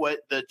staff what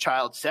the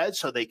child said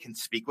so they can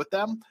speak with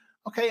them.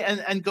 Okay,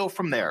 and go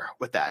from there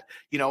with that,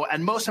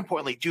 and most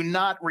importantly, do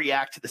not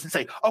react to this and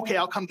say, okay,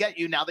 I'll come get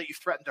you now that you've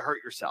threatened to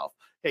hurt yourself.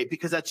 Okay,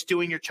 because that's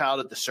doing your child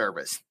a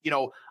disservice.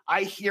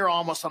 I hear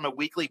almost on a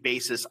weekly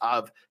basis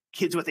of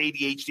kids with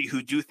ADHD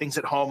who do things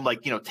at home,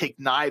 like, take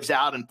knives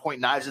out and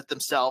point knives at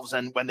themselves.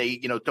 And when they,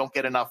 don't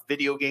get enough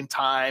video game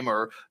time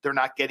or they're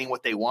not getting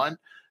what they want.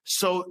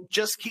 So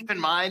just keep in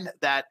mind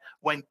that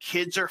when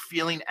kids are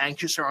feeling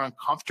anxious or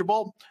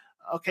uncomfortable,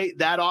 okay,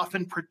 that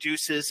often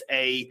produces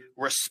a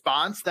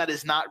response that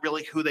is not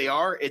really who they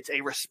are. It's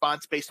a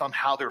response based on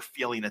how they're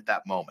feeling at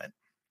that moment.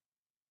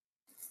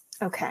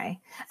 Okay.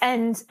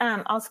 And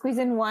I'll squeeze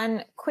in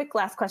one quick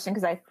last question,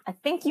 because I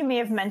think you may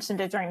have mentioned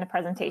it during the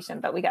presentation,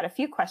 but we got a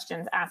few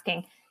questions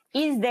asking,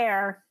 is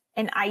there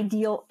an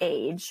ideal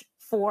age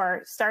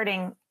for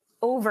starting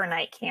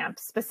overnight camp,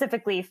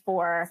 specifically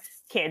for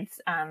kids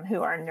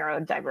who are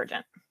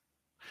neurodivergent?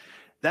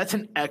 That's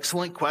an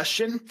excellent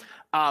question.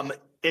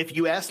 If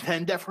you ask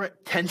 10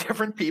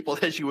 different people,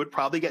 as you would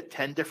probably get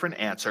 10 different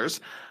answers.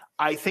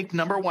 I think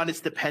number one, it's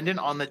dependent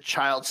on the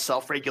child's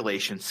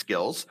self-regulation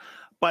skills.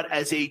 But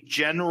as a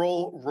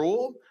general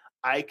rule,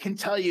 I can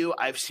tell you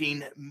I've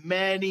seen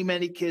many,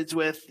 many kids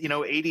with,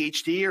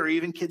 ADHD or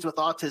even kids with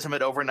autism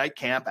at overnight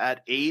camp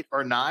at 8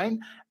 or 9,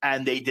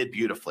 and they did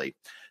beautifully.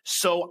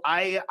 So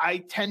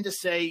I tend to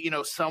say,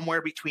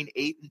 somewhere between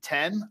 8 and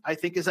 10, I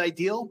think is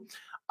ideal.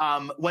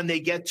 When they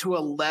get to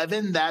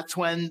 11, that's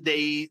when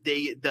the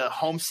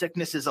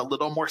homesickness is a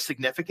little more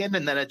significant,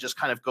 and then it just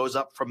kind of goes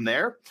up from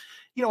there.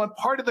 And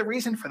part of the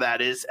reason for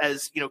that is,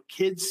 as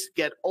kids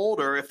get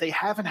older, if they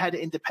haven't had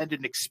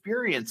independent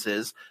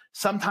experiences,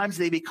 sometimes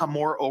they become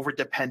more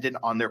over-dependent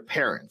on their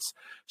parents.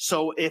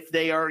 So if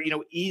they are,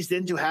 eased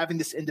into having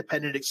this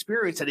independent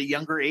experience at a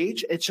younger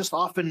age, it's just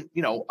often,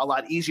 a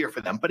lot easier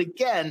for them. But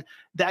again,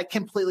 that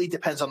completely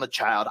depends on the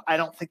child. I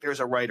don't think there's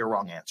a right or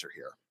wrong answer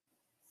here.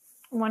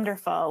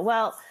 Wonderful.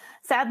 Well,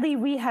 sadly,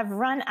 we have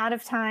run out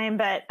of time,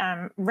 but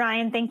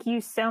Ryan, thank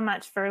you so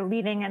much for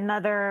leading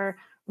another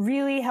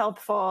really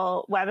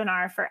helpful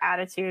webinar for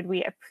ADDitude.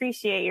 We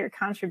appreciate your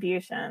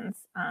contributions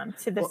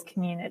to this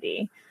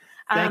community.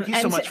 Thank you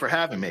so much for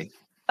having me.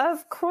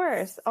 Of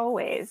course,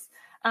 always.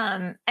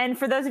 And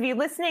for those of you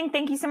listening,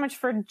 thank you so much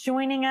for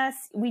joining us.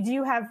 We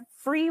do have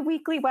free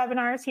weekly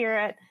webinars here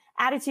at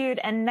ADDitude,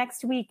 and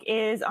next week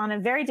is on a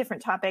very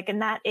different topic,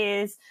 and that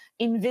is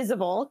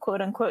invisible, quote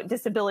unquote,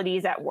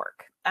 disabilities at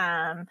work.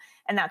 And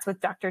that's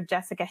with Dr.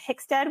 Jessica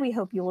Hickstead. We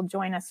hope you will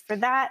join us for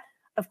that.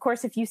 Of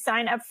course, if you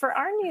sign up for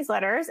our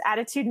newsletters,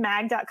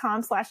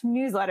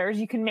 attitudemag.com/newsletters,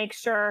 you can make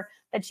sure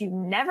that you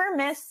never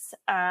miss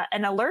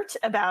an alert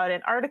about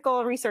an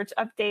article, research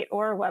update,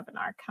 or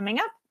webinar coming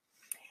up.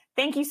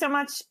 Thank you so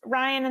much,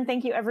 Ryan, and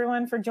thank you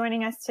everyone for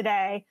joining us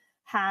today.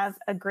 Have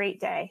a great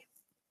day.